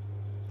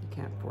 You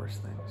can't force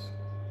things.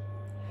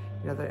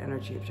 You know, that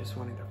energy of just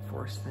wanting to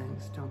force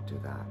things, don't do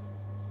that,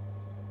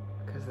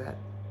 because that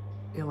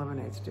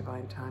eliminates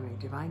divine timing.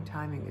 Divine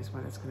timing is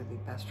when it's going to be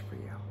best for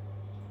you.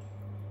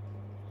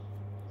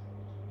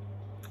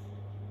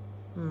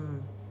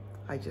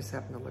 I just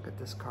happened to look at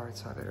this card,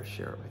 so I better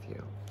share it with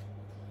you.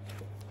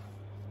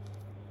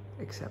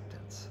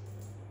 Acceptance.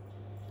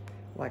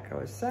 Like I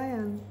was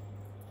saying,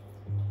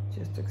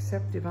 just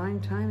accept divine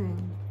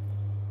timing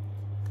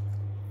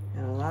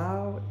and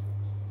allow,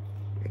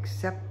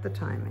 accept the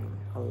timing.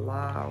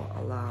 Allow,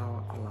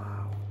 allow,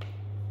 allow.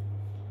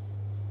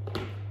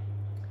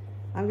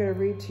 I'm going to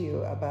read to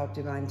you about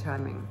divine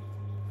timing,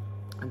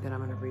 and then I'm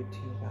going to read to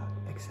you about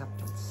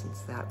acceptance,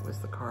 since that was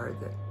the card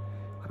that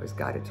I was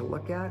guided to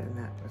look at, and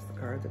that was the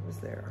card that was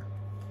there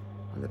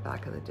on the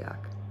back of the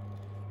deck.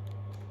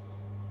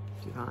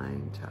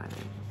 Divine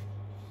timing.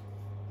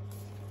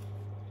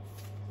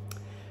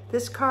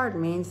 This card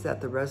means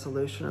that the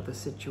resolution of the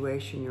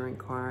situation you're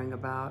inquiring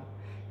about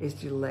is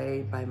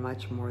delayed by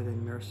much more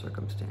than mere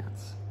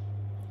circumstance.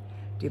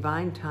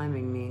 Divine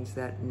timing means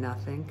that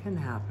nothing can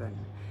happen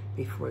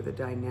before the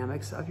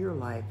dynamics of your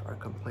life are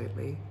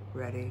completely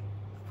ready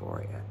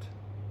for it.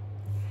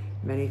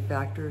 Many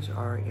factors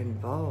are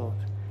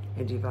involved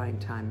in divine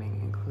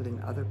timing,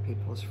 including other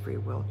people's free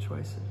will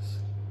choices.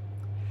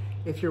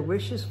 If your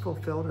wish is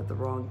fulfilled at the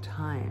wrong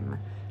time,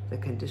 the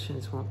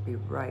conditions won't be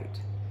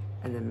right,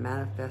 and the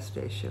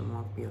manifestation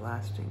won't be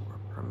lasting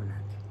or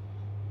permanent.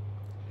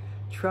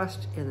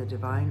 Trust in the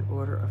divine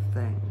order of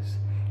things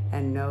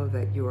and know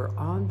that you are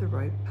on the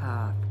right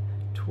path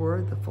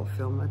toward the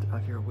fulfillment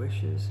of your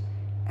wishes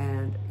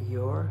and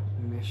your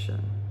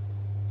mission.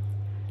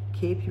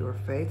 Keep your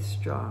faith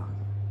strong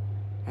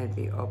and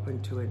be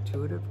open to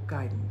intuitive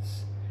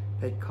guidance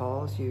that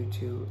calls you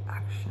to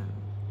action.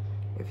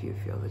 If you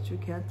feel that you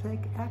can't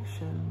take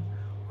action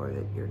or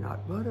that you're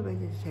not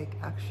motivated to take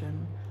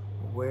action,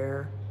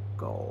 wear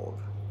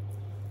gold.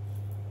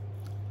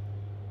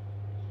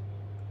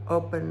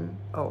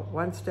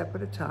 One step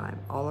at a time.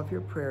 All of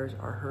your prayers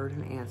are heard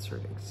and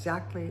answered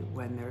exactly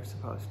when they're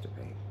supposed to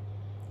be.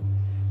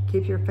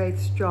 Keep your faith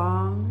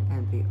strong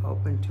and be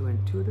open to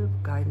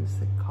intuitive guidance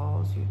that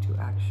calls you to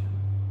action.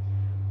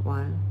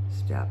 One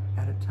step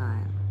at a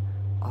time.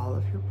 All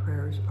of your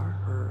prayers are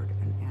heard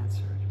and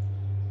answered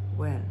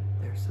when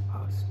they're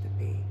supposed to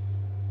be.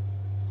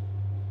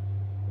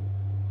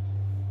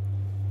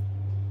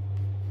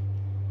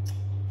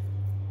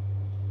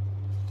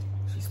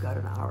 She's got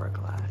an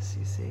hourglass,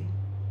 you see?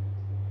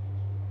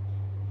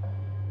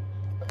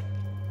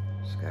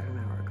 She's got an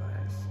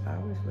hourglass. I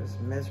always was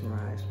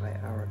mesmerized by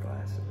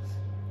hourglasses.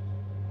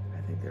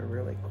 I think they're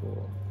really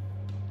cool.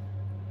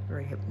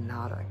 Very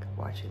hypnotic,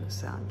 watching the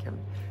sand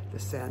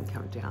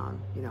come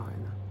down, you know,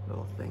 in the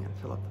little thing and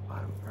fill up the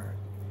bottom part.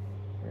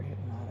 Very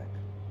hypnotic.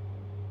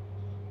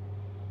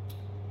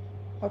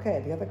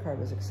 Okay, the other card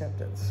was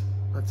acceptance.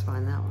 Let's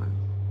find that one.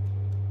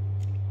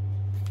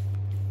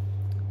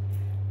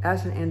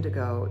 As an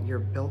indigo, you're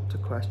built to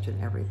question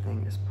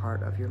everything as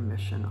part of your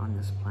mission on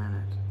this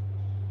planet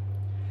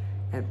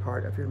and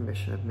part of your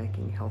mission of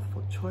making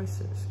healthful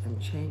choices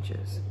and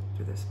changes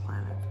to this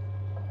planet.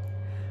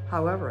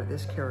 However,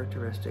 this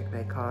characteristic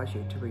may cause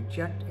you to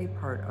reject a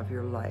part of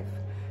your life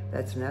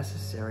that's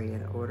necessary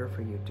in order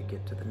for you to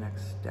get to the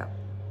next step.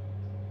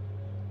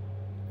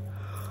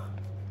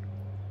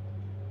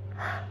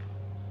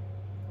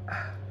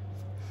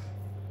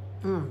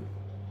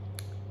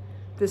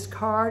 This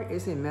card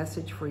is a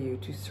message for you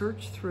to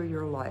search through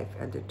your life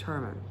and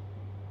determine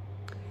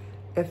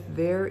if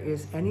there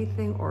is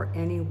anything or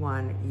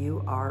anyone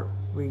you are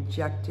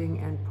rejecting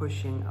and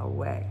pushing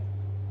away.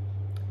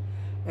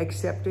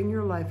 Accepting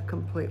your life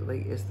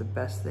completely is the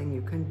best thing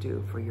you can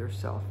do for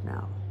yourself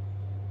now.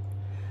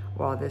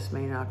 While this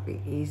may not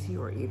be easy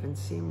or even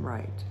seem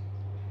right,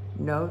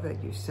 know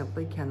that you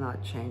simply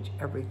cannot change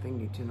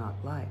everything you do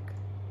not like,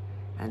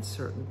 and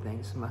certain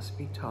things must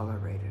be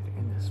tolerated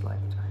in this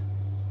lifetime.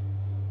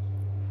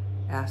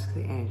 Ask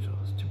the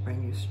angels to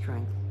bring you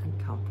strength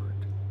and comfort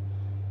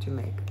to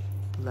make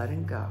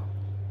letting go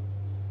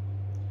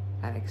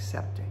and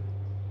accepting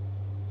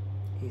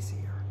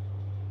easier.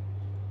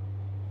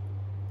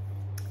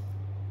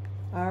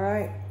 All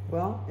right,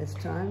 well, it's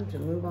time to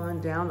move on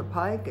down the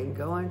pike and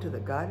go into the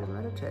guided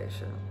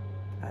meditation.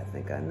 I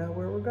think I know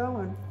where we're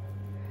going.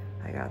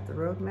 I got the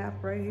roadmap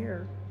right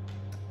here.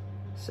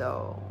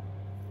 So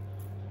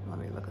let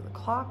me look at the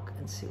clock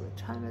and see what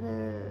time it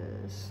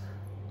is,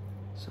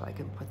 so I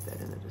can put that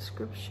in the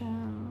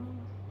description.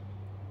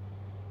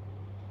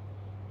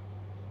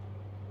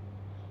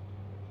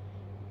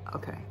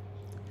 Okay,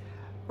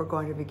 we're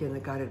going to begin the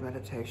guided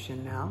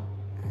meditation now.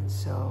 And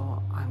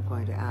so I'm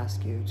going to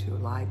ask you to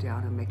lie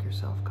down and make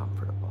yourself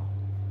comfortable.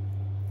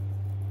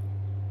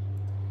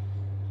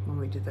 When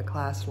we did the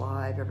class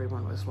live,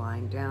 everyone was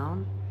lying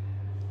down.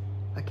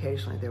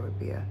 Occasionally there would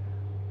be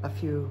a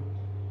few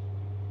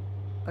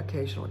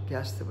occasional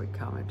guests that would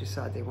come and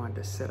decide they wanted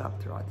to sit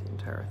up throughout the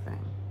entire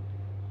thing.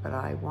 But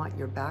I want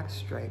your back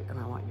straight and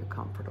I want you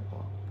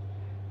comfortable.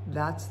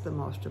 That's the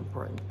most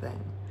important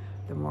thing.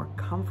 The more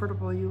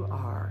comfortable you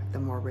are, the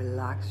more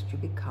relaxed you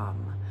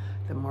become.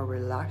 The more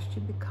relaxed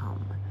you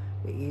become,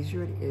 the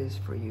easier it is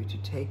for you to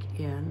take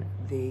in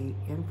the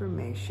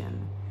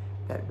information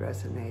that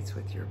resonates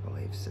with your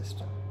belief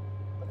system.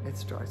 It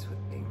starts with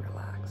being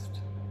relaxed.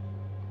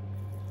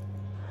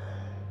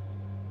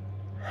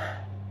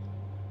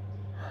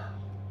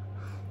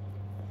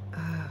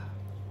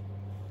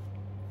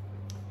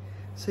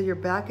 So your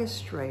back is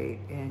straight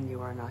and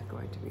you are not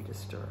going to be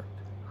disturbed,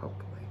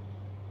 hopefully.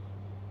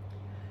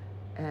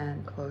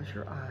 And close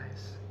your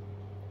eyes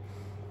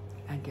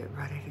and get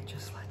ready to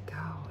just let go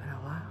and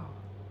allow.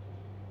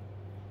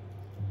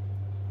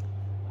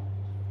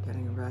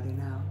 Getting ready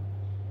now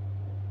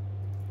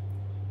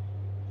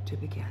to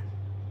begin.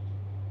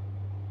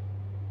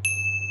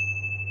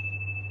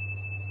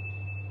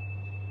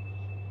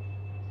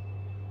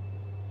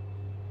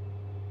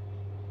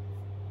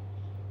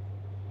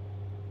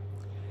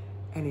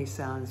 Any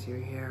sounds you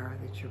hear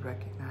that you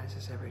recognize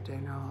as everyday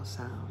normal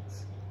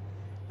sounds,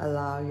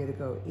 allow you to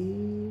go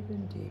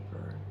even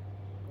deeper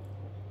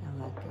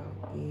and let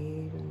go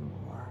even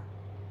more.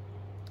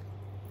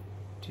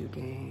 to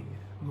gain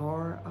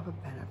more of a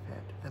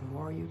benefit. The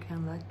more you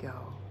can let go,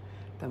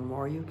 the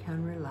more you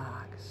can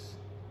relax,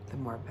 the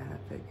more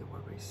benefit you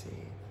will receive.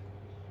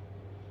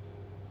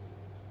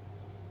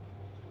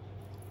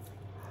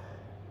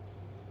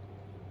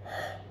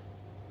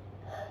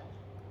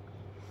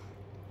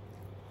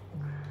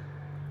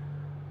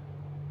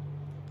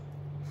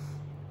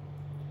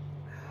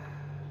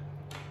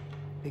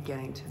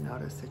 Beginning to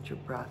notice that your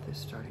breath is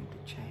starting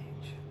to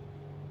change.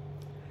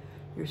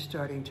 You're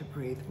starting to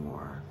breathe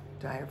more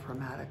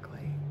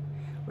diaphragmatically,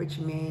 which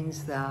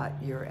means that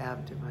your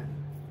abdomen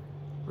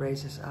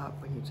raises up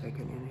when you take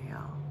an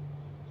inhale,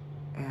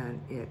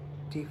 and it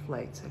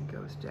deflates and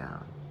goes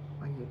down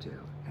when you do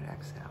an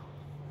exhale.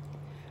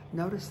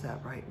 Notice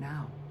that right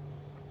now.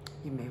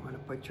 You may want to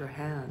put your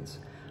hands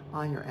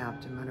on your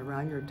abdomen,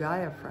 around your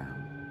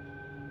diaphragm,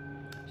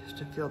 just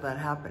to feel that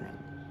happening.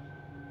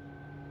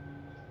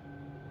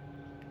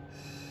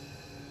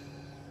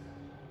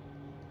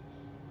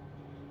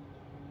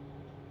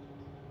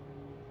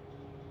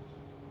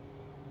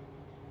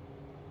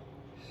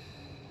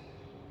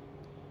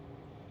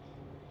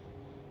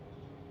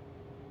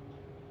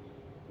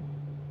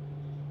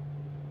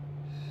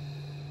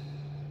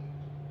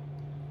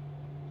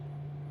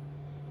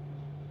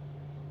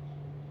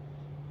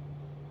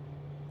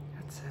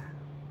 That's it.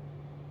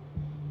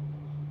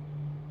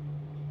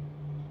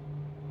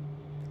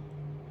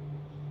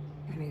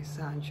 Any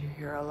sounds you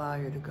hear, allow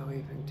you to go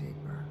even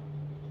deeper.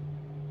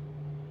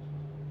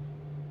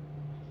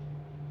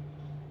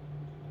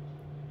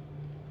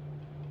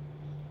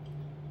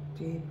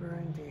 Deeper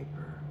and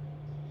deeper,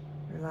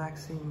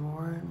 relaxing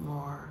more and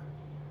more,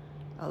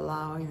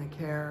 allowing the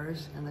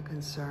cares and the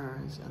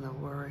concerns and the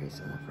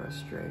worries and the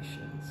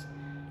frustrations,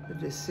 the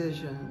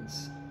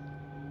decisions,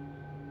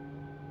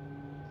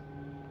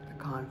 the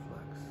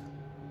conflicts,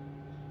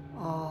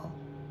 all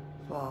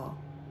fall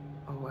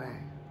away.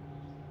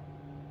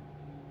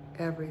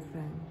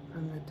 Everything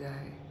from the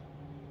day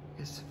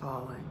is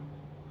falling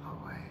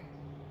away.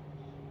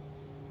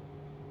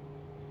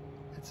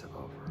 It's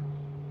over.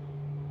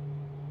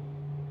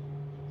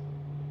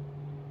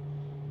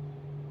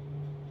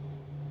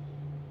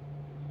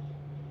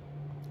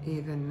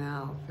 Even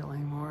now,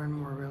 feeling more and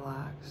more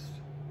relaxed.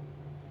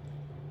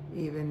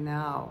 Even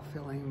now,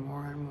 feeling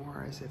more and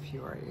more as if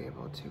you are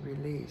able to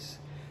release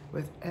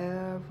with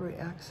every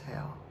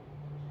exhale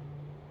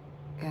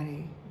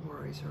any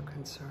worries or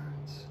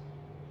concerns.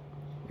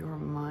 Your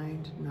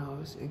mind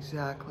knows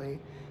exactly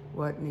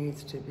what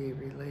needs to be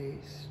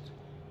released.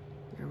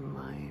 Your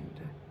mind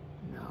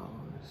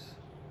knows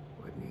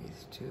what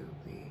needs to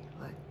be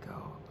let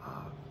go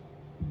of.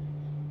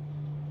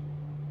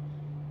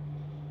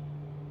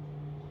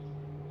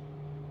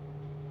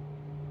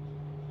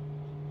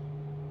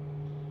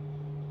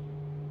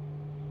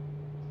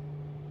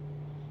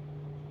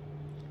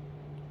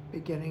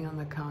 Beginning on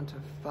the count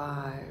of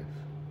 5,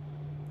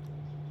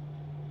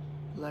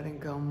 letting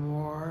go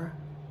more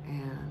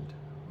and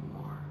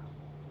more.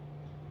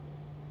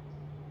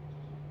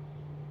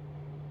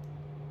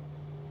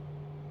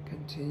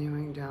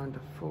 Continuing down to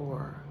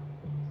 4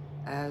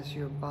 as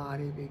your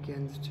body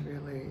begins to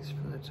release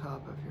from the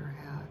top of your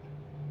head,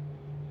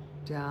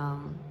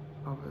 down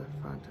over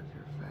the front of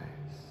your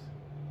face,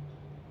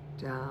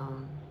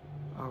 down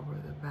over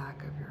the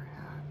back of your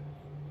head,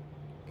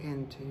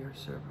 into your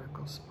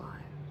cervical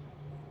spine,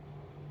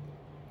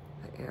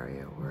 the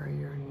area where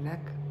your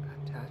neck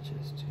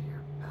attaches to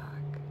your back.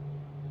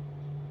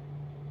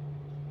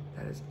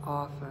 That is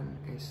often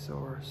a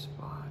sore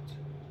spot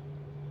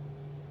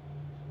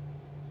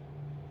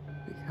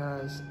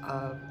because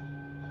of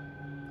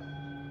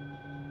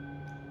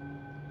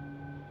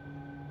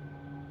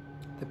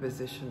the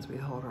positions we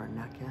hold our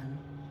neck in.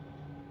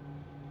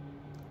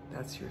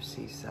 That's your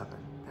C7,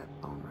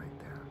 that bone right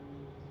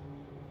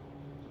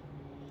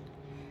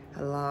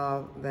there.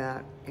 Allow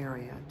that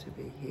area to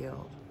be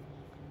healed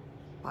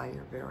by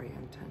your very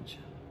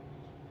intention.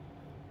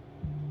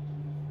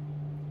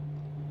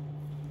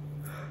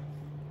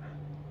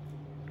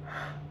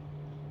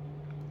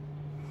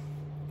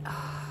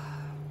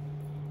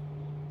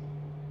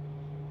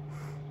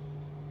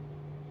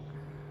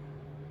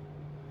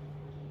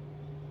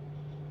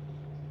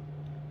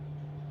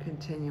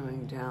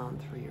 Continuing down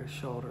through your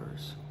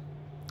shoulders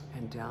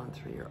and down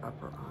through your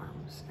upper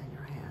arms and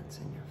your hands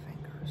and your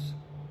fingers.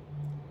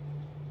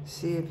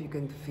 See if you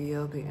can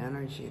feel the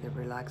energy, the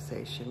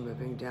relaxation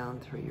moving down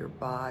through your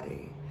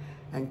body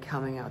and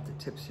coming out the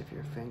tips of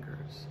your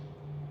fingers.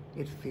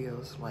 It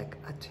feels like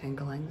a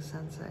tingling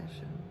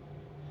sensation.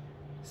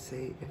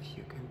 See if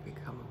you can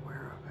become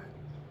aware of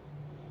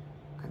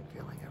it. I'm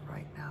feeling it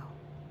right now.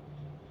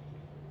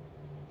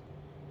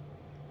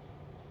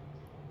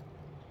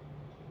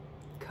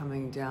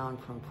 Coming down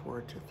from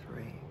 4 to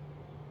 3.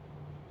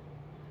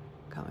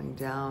 Coming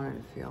down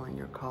and feeling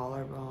your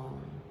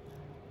collarbone,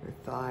 your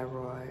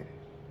thyroid,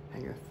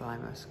 and your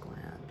thymus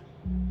gland,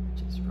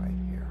 which is right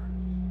here.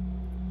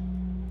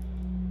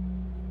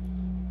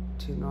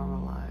 To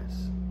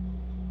normalize.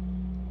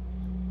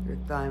 Your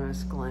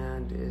thymus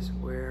gland is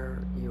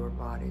where your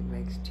body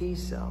makes T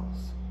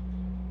cells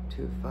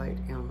to fight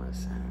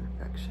illness and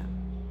infection.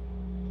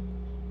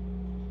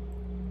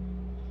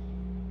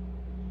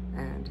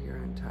 And your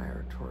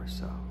entire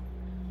torso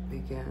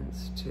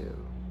begins to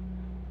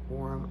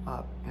warm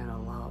up and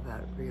allow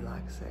that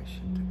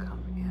relaxation to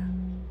come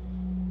in.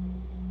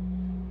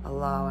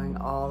 Allowing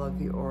all of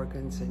the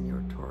organs in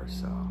your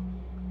torso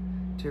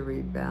to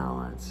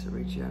rebalance,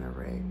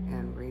 regenerate,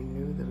 and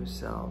renew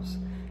themselves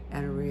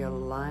and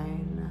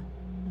realign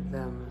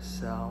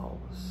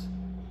themselves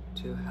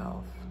to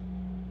health.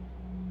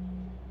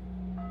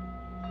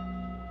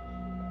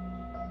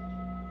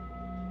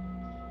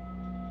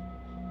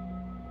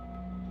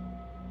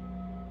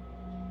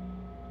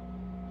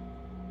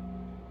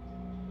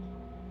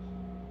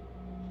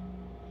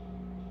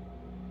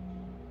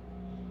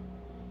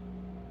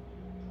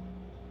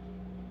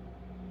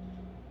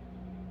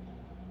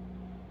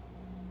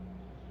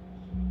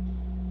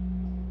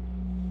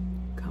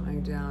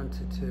 Down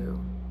to 2,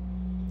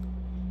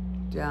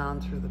 down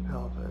through the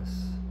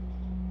pelvis,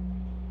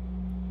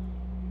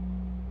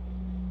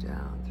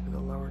 down through the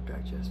lower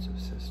digestive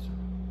system.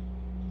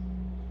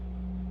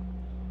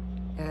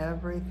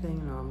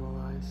 Everything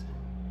normalizing,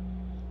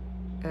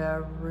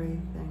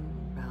 everything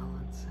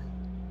balancing,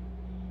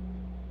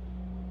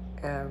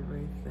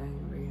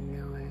 everything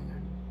renewing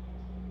and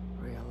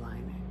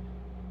realigning.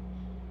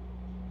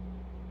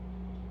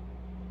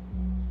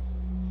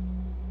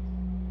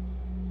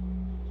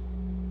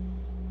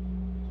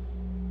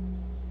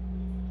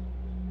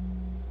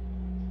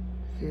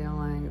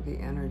 Feeling the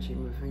energy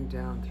moving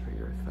down through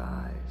your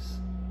thighs,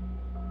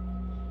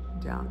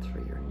 down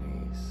through your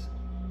knees.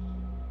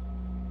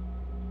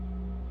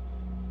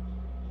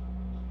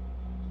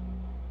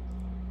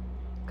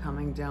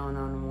 Coming down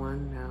on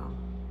one now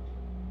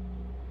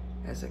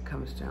as it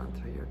comes down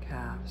through your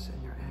calves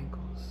and your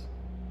ankles.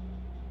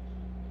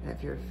 And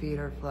if your feet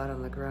are flat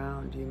on the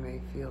ground, you may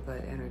feel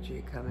that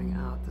energy coming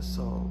out the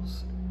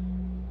soles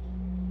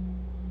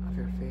of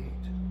your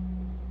feet.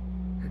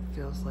 It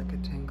feels like a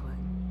tingling.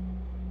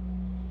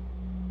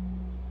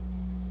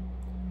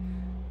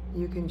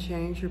 You can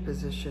change your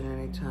position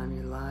anytime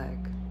you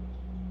like.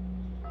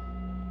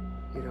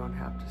 You don't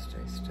have to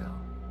stay still.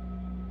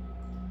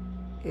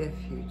 If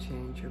you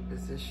change your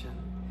position,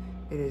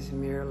 it is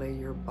merely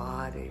your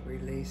body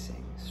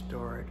releasing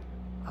stored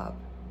up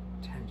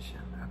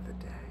tension of the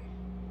day.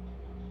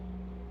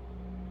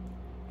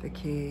 The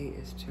key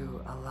is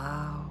to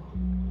allow,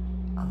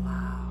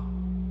 allow,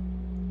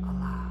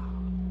 allow.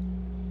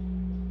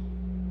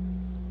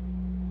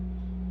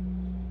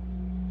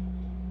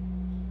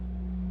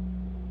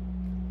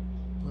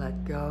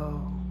 Let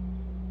go,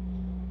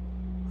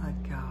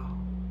 let go,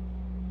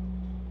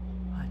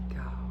 let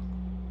go.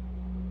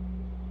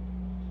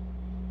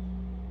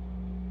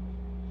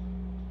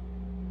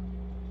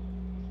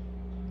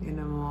 In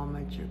a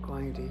moment, you're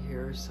going to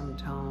hear some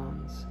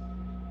tones,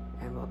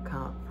 and we'll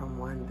count from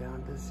 1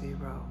 down to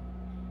 0.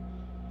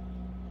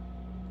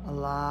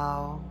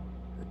 Allow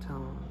the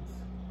tones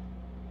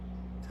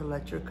to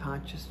let your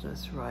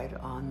consciousness ride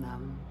on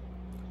them,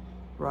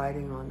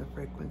 riding on the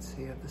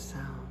frequency of the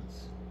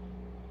sounds,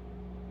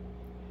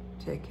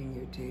 taking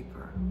you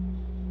deeper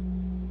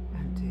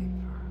and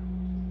deeper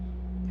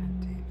and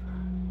deeper.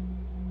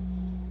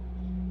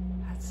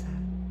 That's it.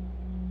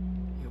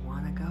 You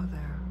want to go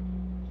there.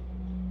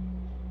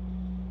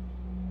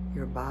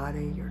 Your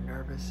body, your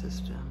nervous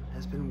system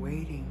has been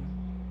waiting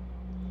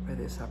for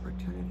this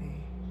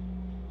opportunity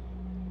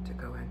to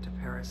go into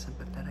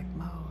parasympathetic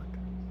mode.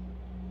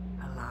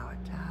 Allow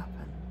it to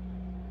happen.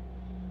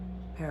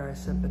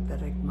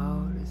 Parasympathetic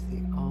mode is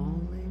the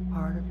only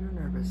part of your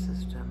nervous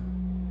system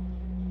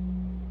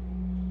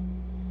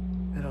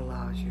that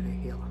allows you to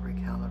heal and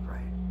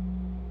recalibrate.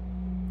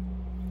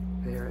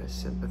 There is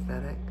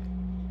sympathetic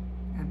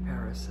and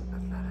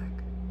parasympathetic.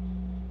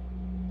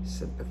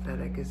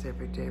 Sympathetic is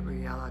everyday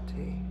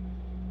reality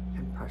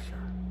and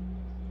pressure.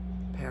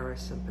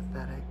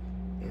 Parasympathetic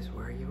is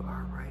where you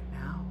are right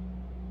now,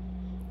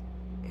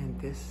 in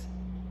this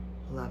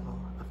level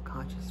of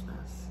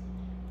consciousness,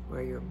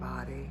 where your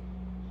body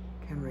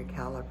can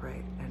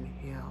recalibrate and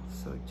heal.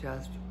 So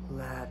just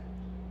let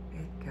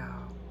it go.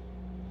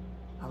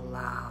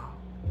 Allow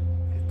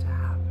it to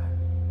happen.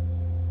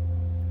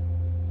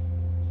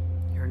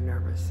 Your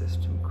nervous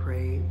system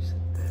craves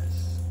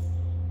this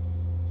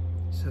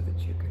so that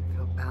you can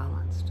feel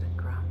balanced and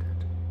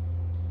grounded.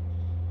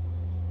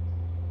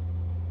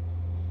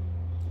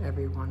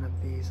 Every one of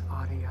these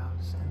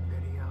audios and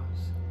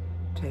videos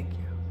take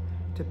you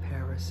to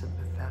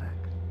parasympathetic.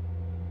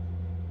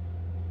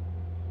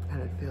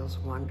 And it feels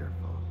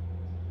wonderful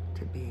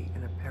to be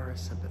in a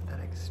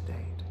parasympathetic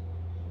state.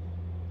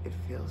 It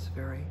feels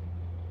very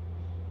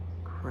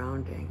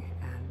grounding,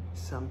 and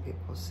some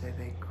people say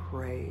they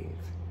crave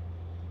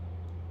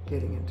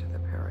getting into the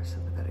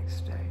parasympathetic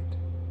state.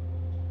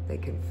 They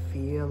can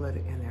feel it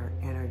in their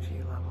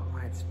energy level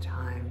when it's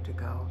time to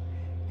go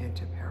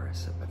into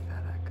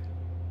parasympathetic.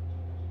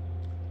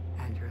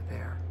 And you're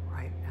there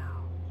right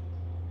now.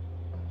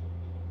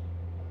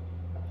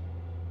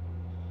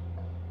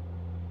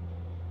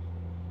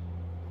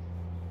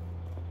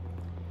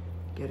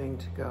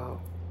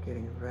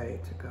 getting ready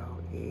to go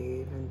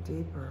even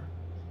deeper,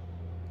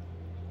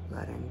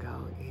 letting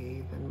go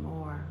even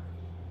more.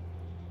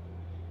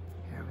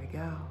 Here we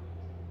go,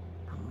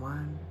 from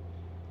 1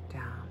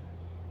 down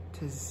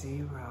to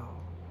 0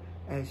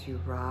 as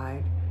you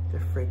ride the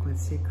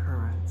frequency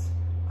currents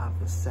of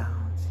the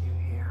sounds you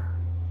hear.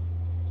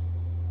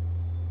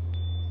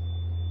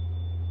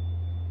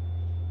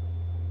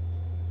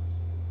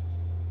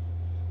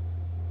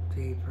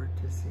 Deeper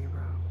to 0.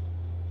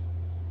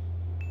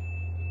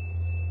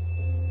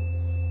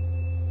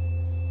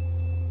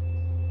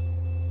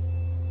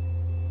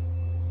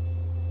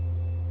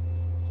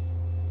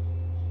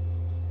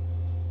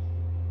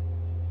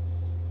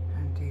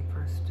 And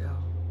deeper still.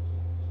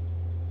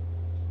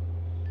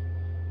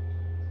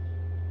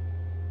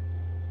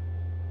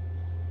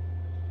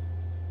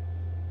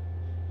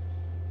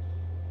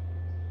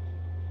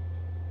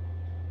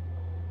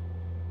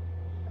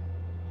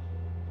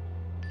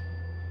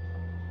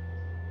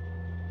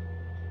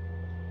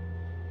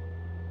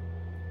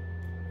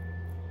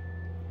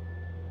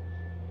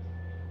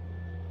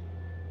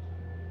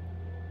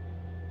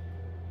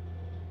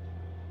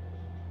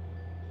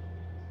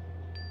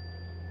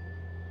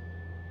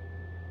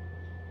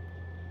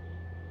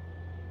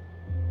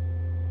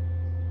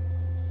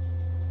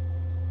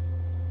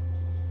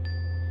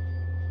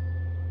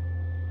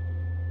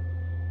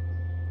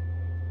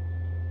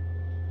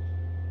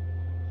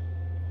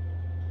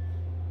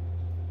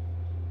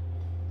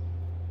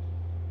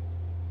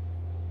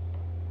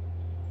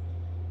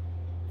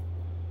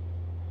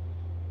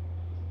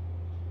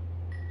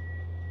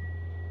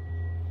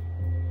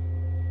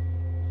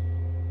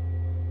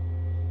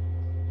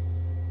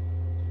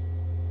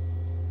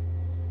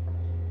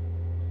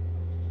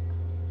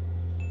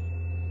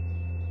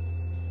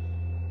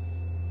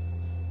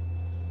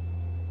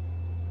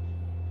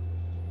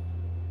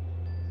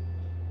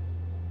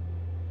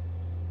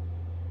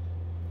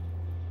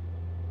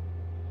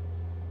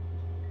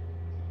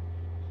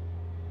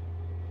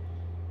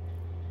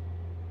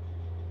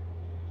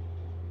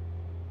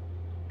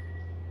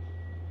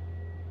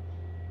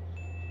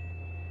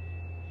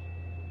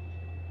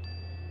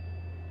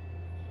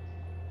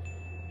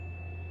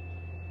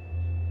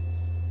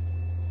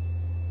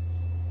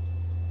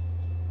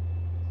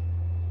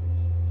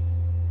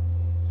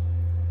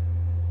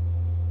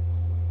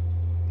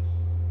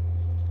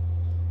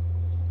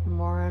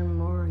 More and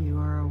more you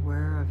are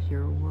aware of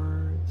your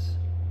words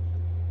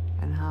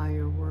and how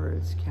your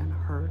words can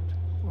hurt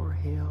or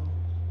heal.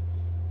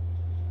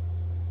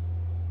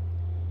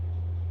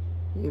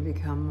 You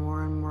become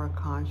more and more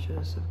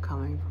conscious of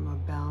coming from a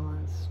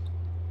balanced,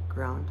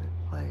 grounded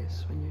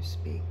place when you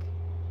speak.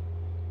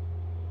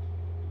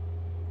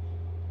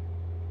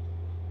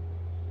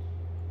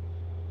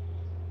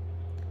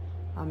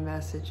 A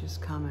message is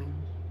coming.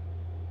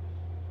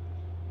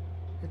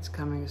 It's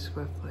coming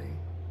swiftly.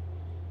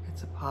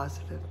 It's a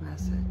positive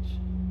message.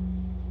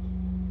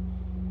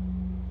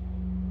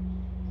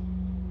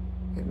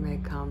 It may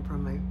come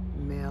from a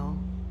male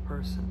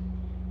person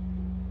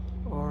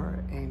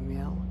or a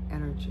male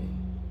energy.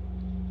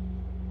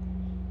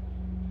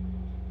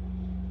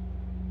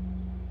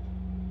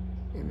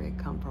 It may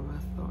come from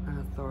an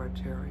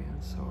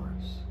authoritarian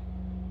source.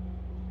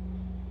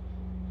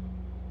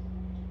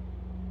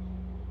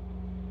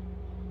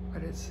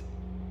 But it's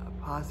a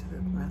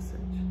positive message.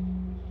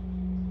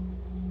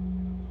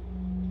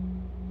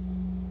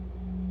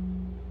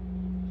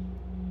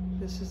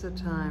 This is a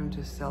time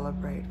to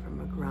celebrate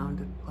from a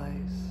grounded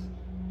place.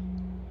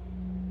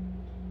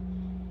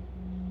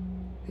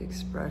 The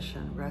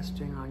expression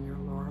resting on your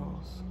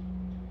laurels.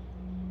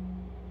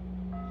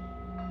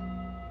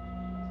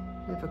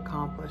 You've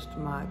accomplished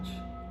much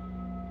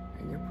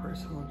in your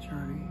personal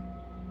journey,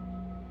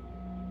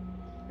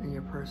 in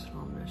your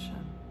personal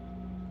mission.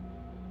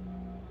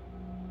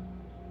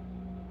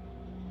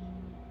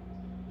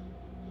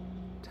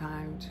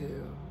 Time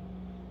to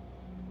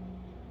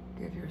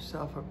give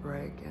yourself a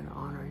break and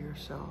honor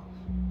yourself.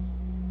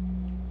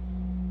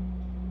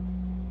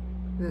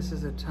 This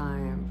is a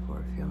time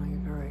for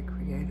feeling very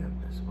creative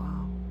as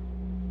well.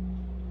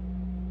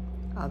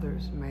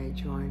 Others may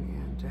join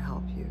in to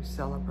help you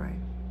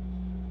celebrate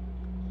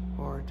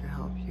or to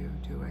help you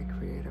do a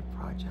creative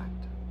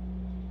project.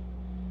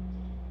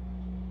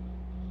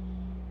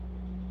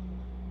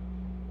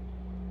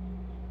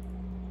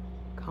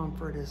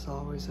 Comfort is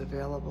always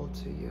available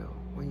to you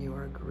when you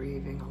are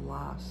grieving a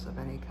loss of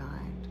any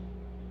kind.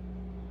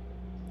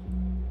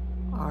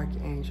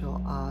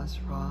 Archangel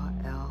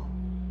Azrael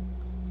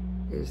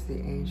is the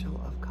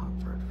angel of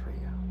comfort for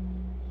you.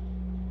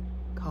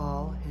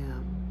 Call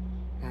him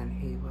and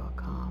he will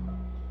come.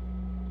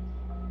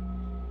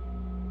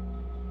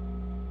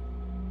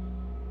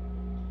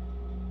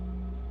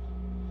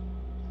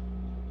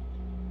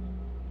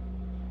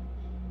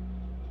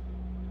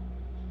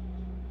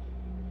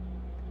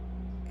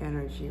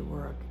 Energy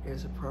work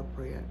is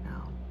appropriate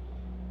now.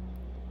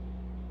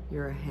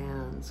 Your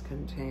hands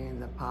contain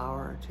the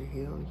power to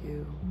heal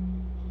you,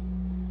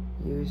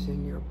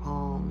 using your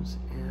palms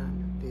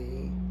and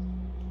the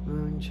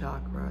moon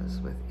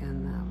chakras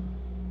within them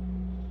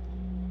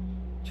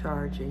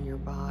charging your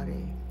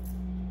body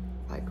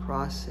by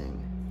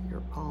crossing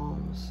your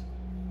palms,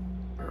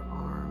 your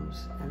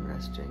arms, and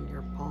resting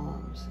your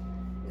palms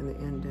in the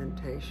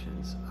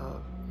indentations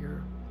of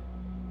your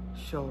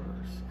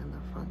shoulders and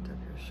the front of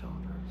your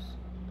shoulders.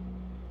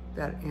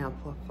 That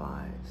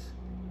amplifies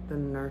the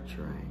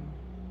nurturing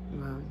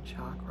moon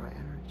chakra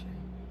energy.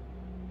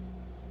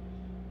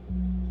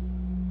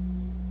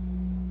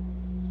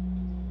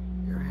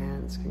 Your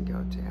hands can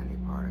go to any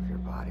part of your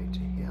body to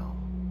heal.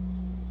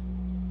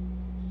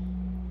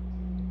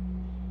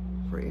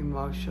 For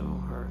emotional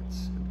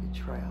hurts and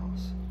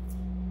betrayals,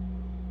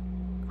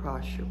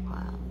 cross your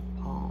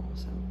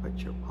palms and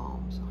put your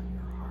palms on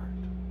your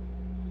heart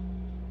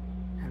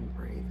and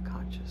breathe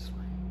consciously,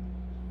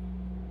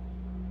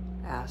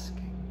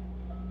 asking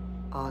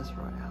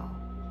Azrael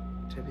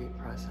to be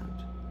present,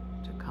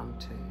 to come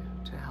to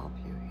you, to help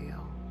you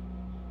heal.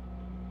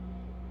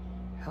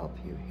 Help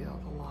you heal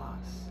the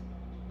loss.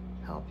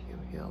 Help you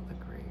heal the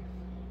grief.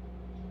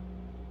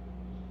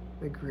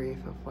 The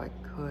grief of what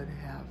could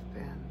have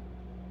been.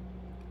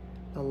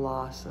 The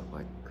loss of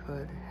what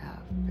could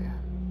have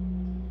been.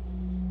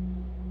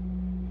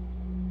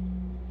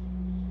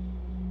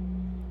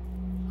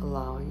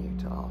 Allowing you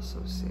to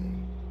also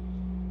see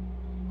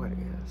what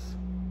is.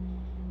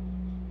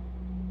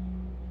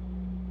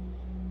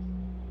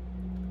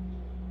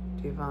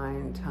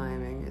 Divine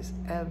timing is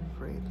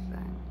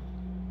everything.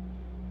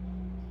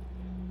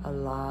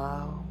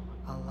 Allow,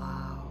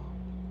 allow,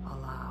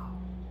 allow.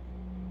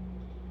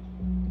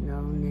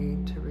 No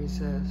need to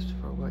resist,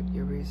 for what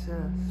you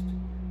resist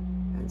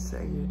and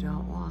say you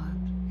don't want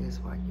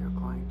is what you're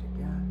going to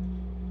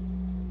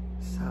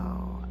get.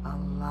 So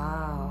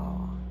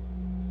allow,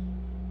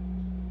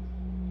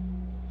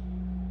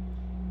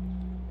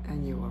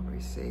 and you will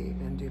receive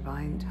in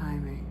divine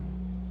timing,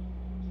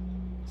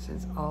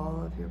 since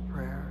all of your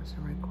prayers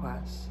and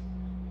requests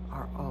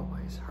are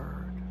always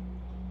heard.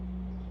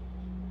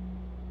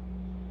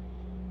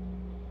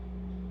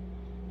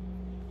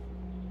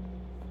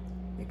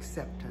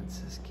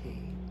 Acceptance is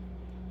key.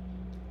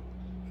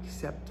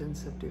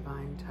 Acceptance of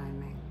divine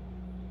timing.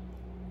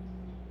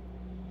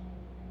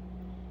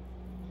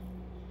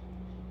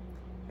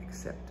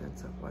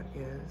 Acceptance of what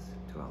is,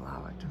 to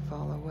allow it to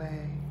fall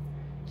away,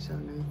 so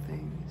new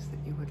things that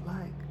you would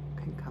like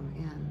can come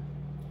in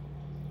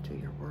to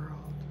your world.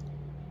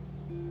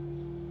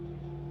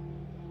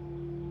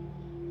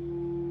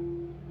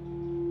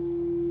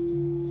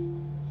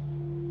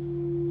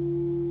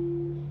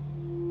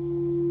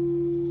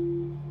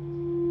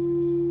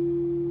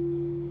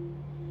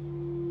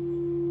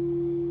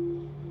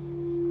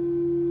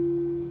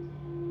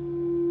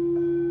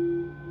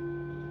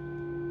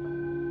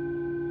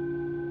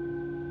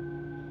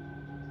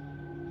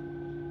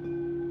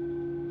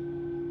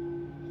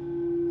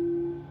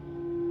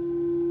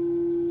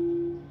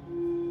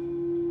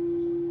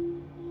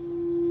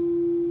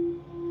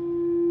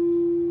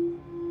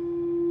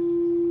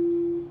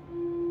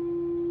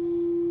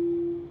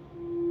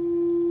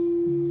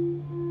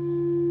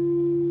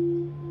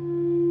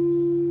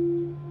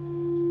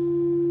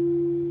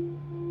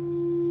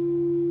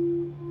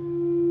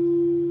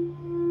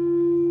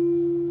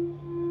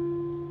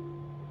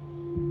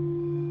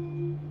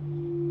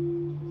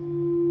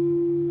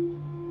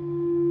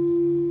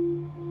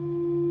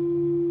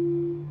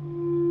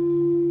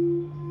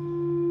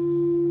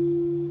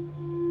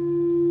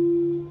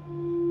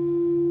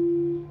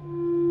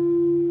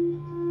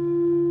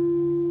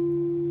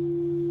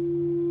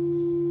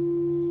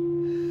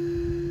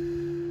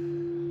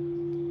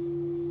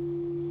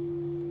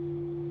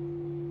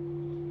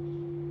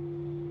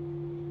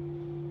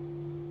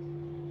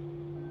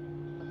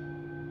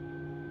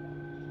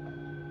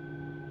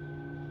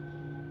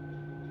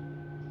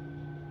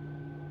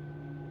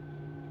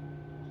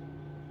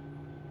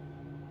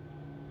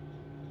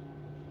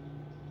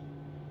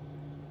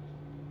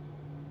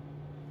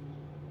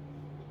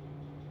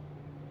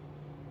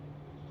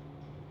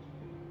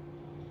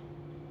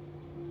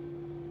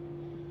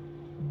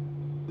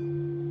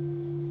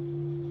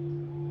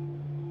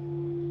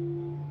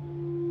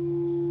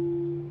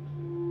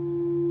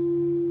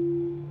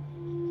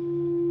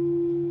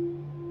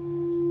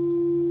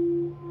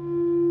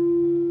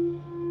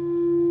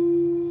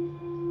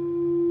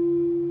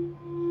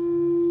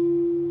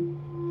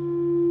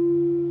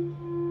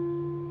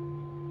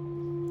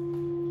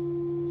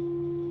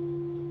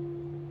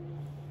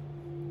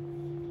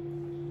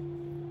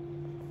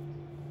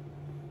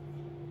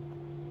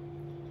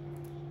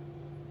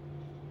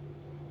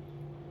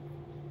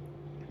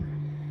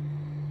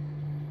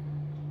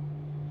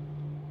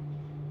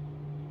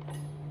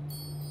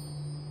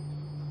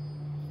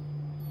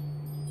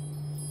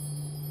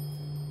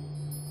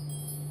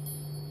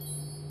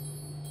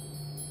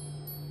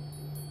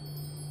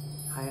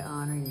 I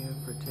honor you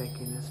for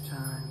taking this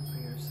time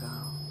for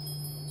yourself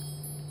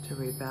to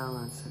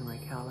rebalance and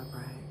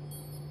recalibrate.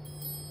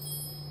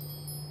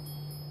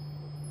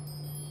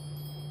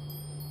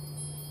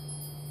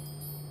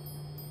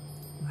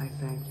 I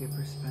thank you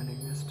for spending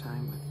this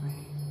time with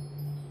me,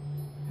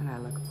 and I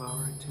look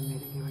forward to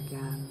meeting you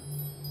again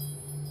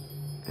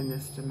in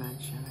this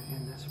dimension,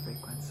 in this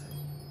frequency.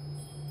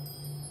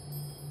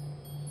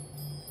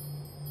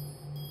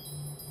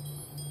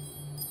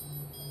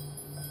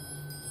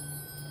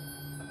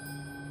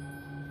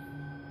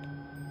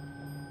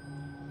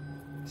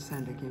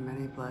 Sending you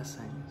many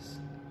blessings,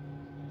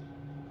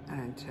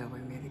 and until we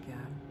meet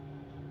again,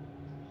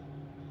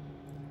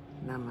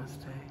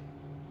 namaste.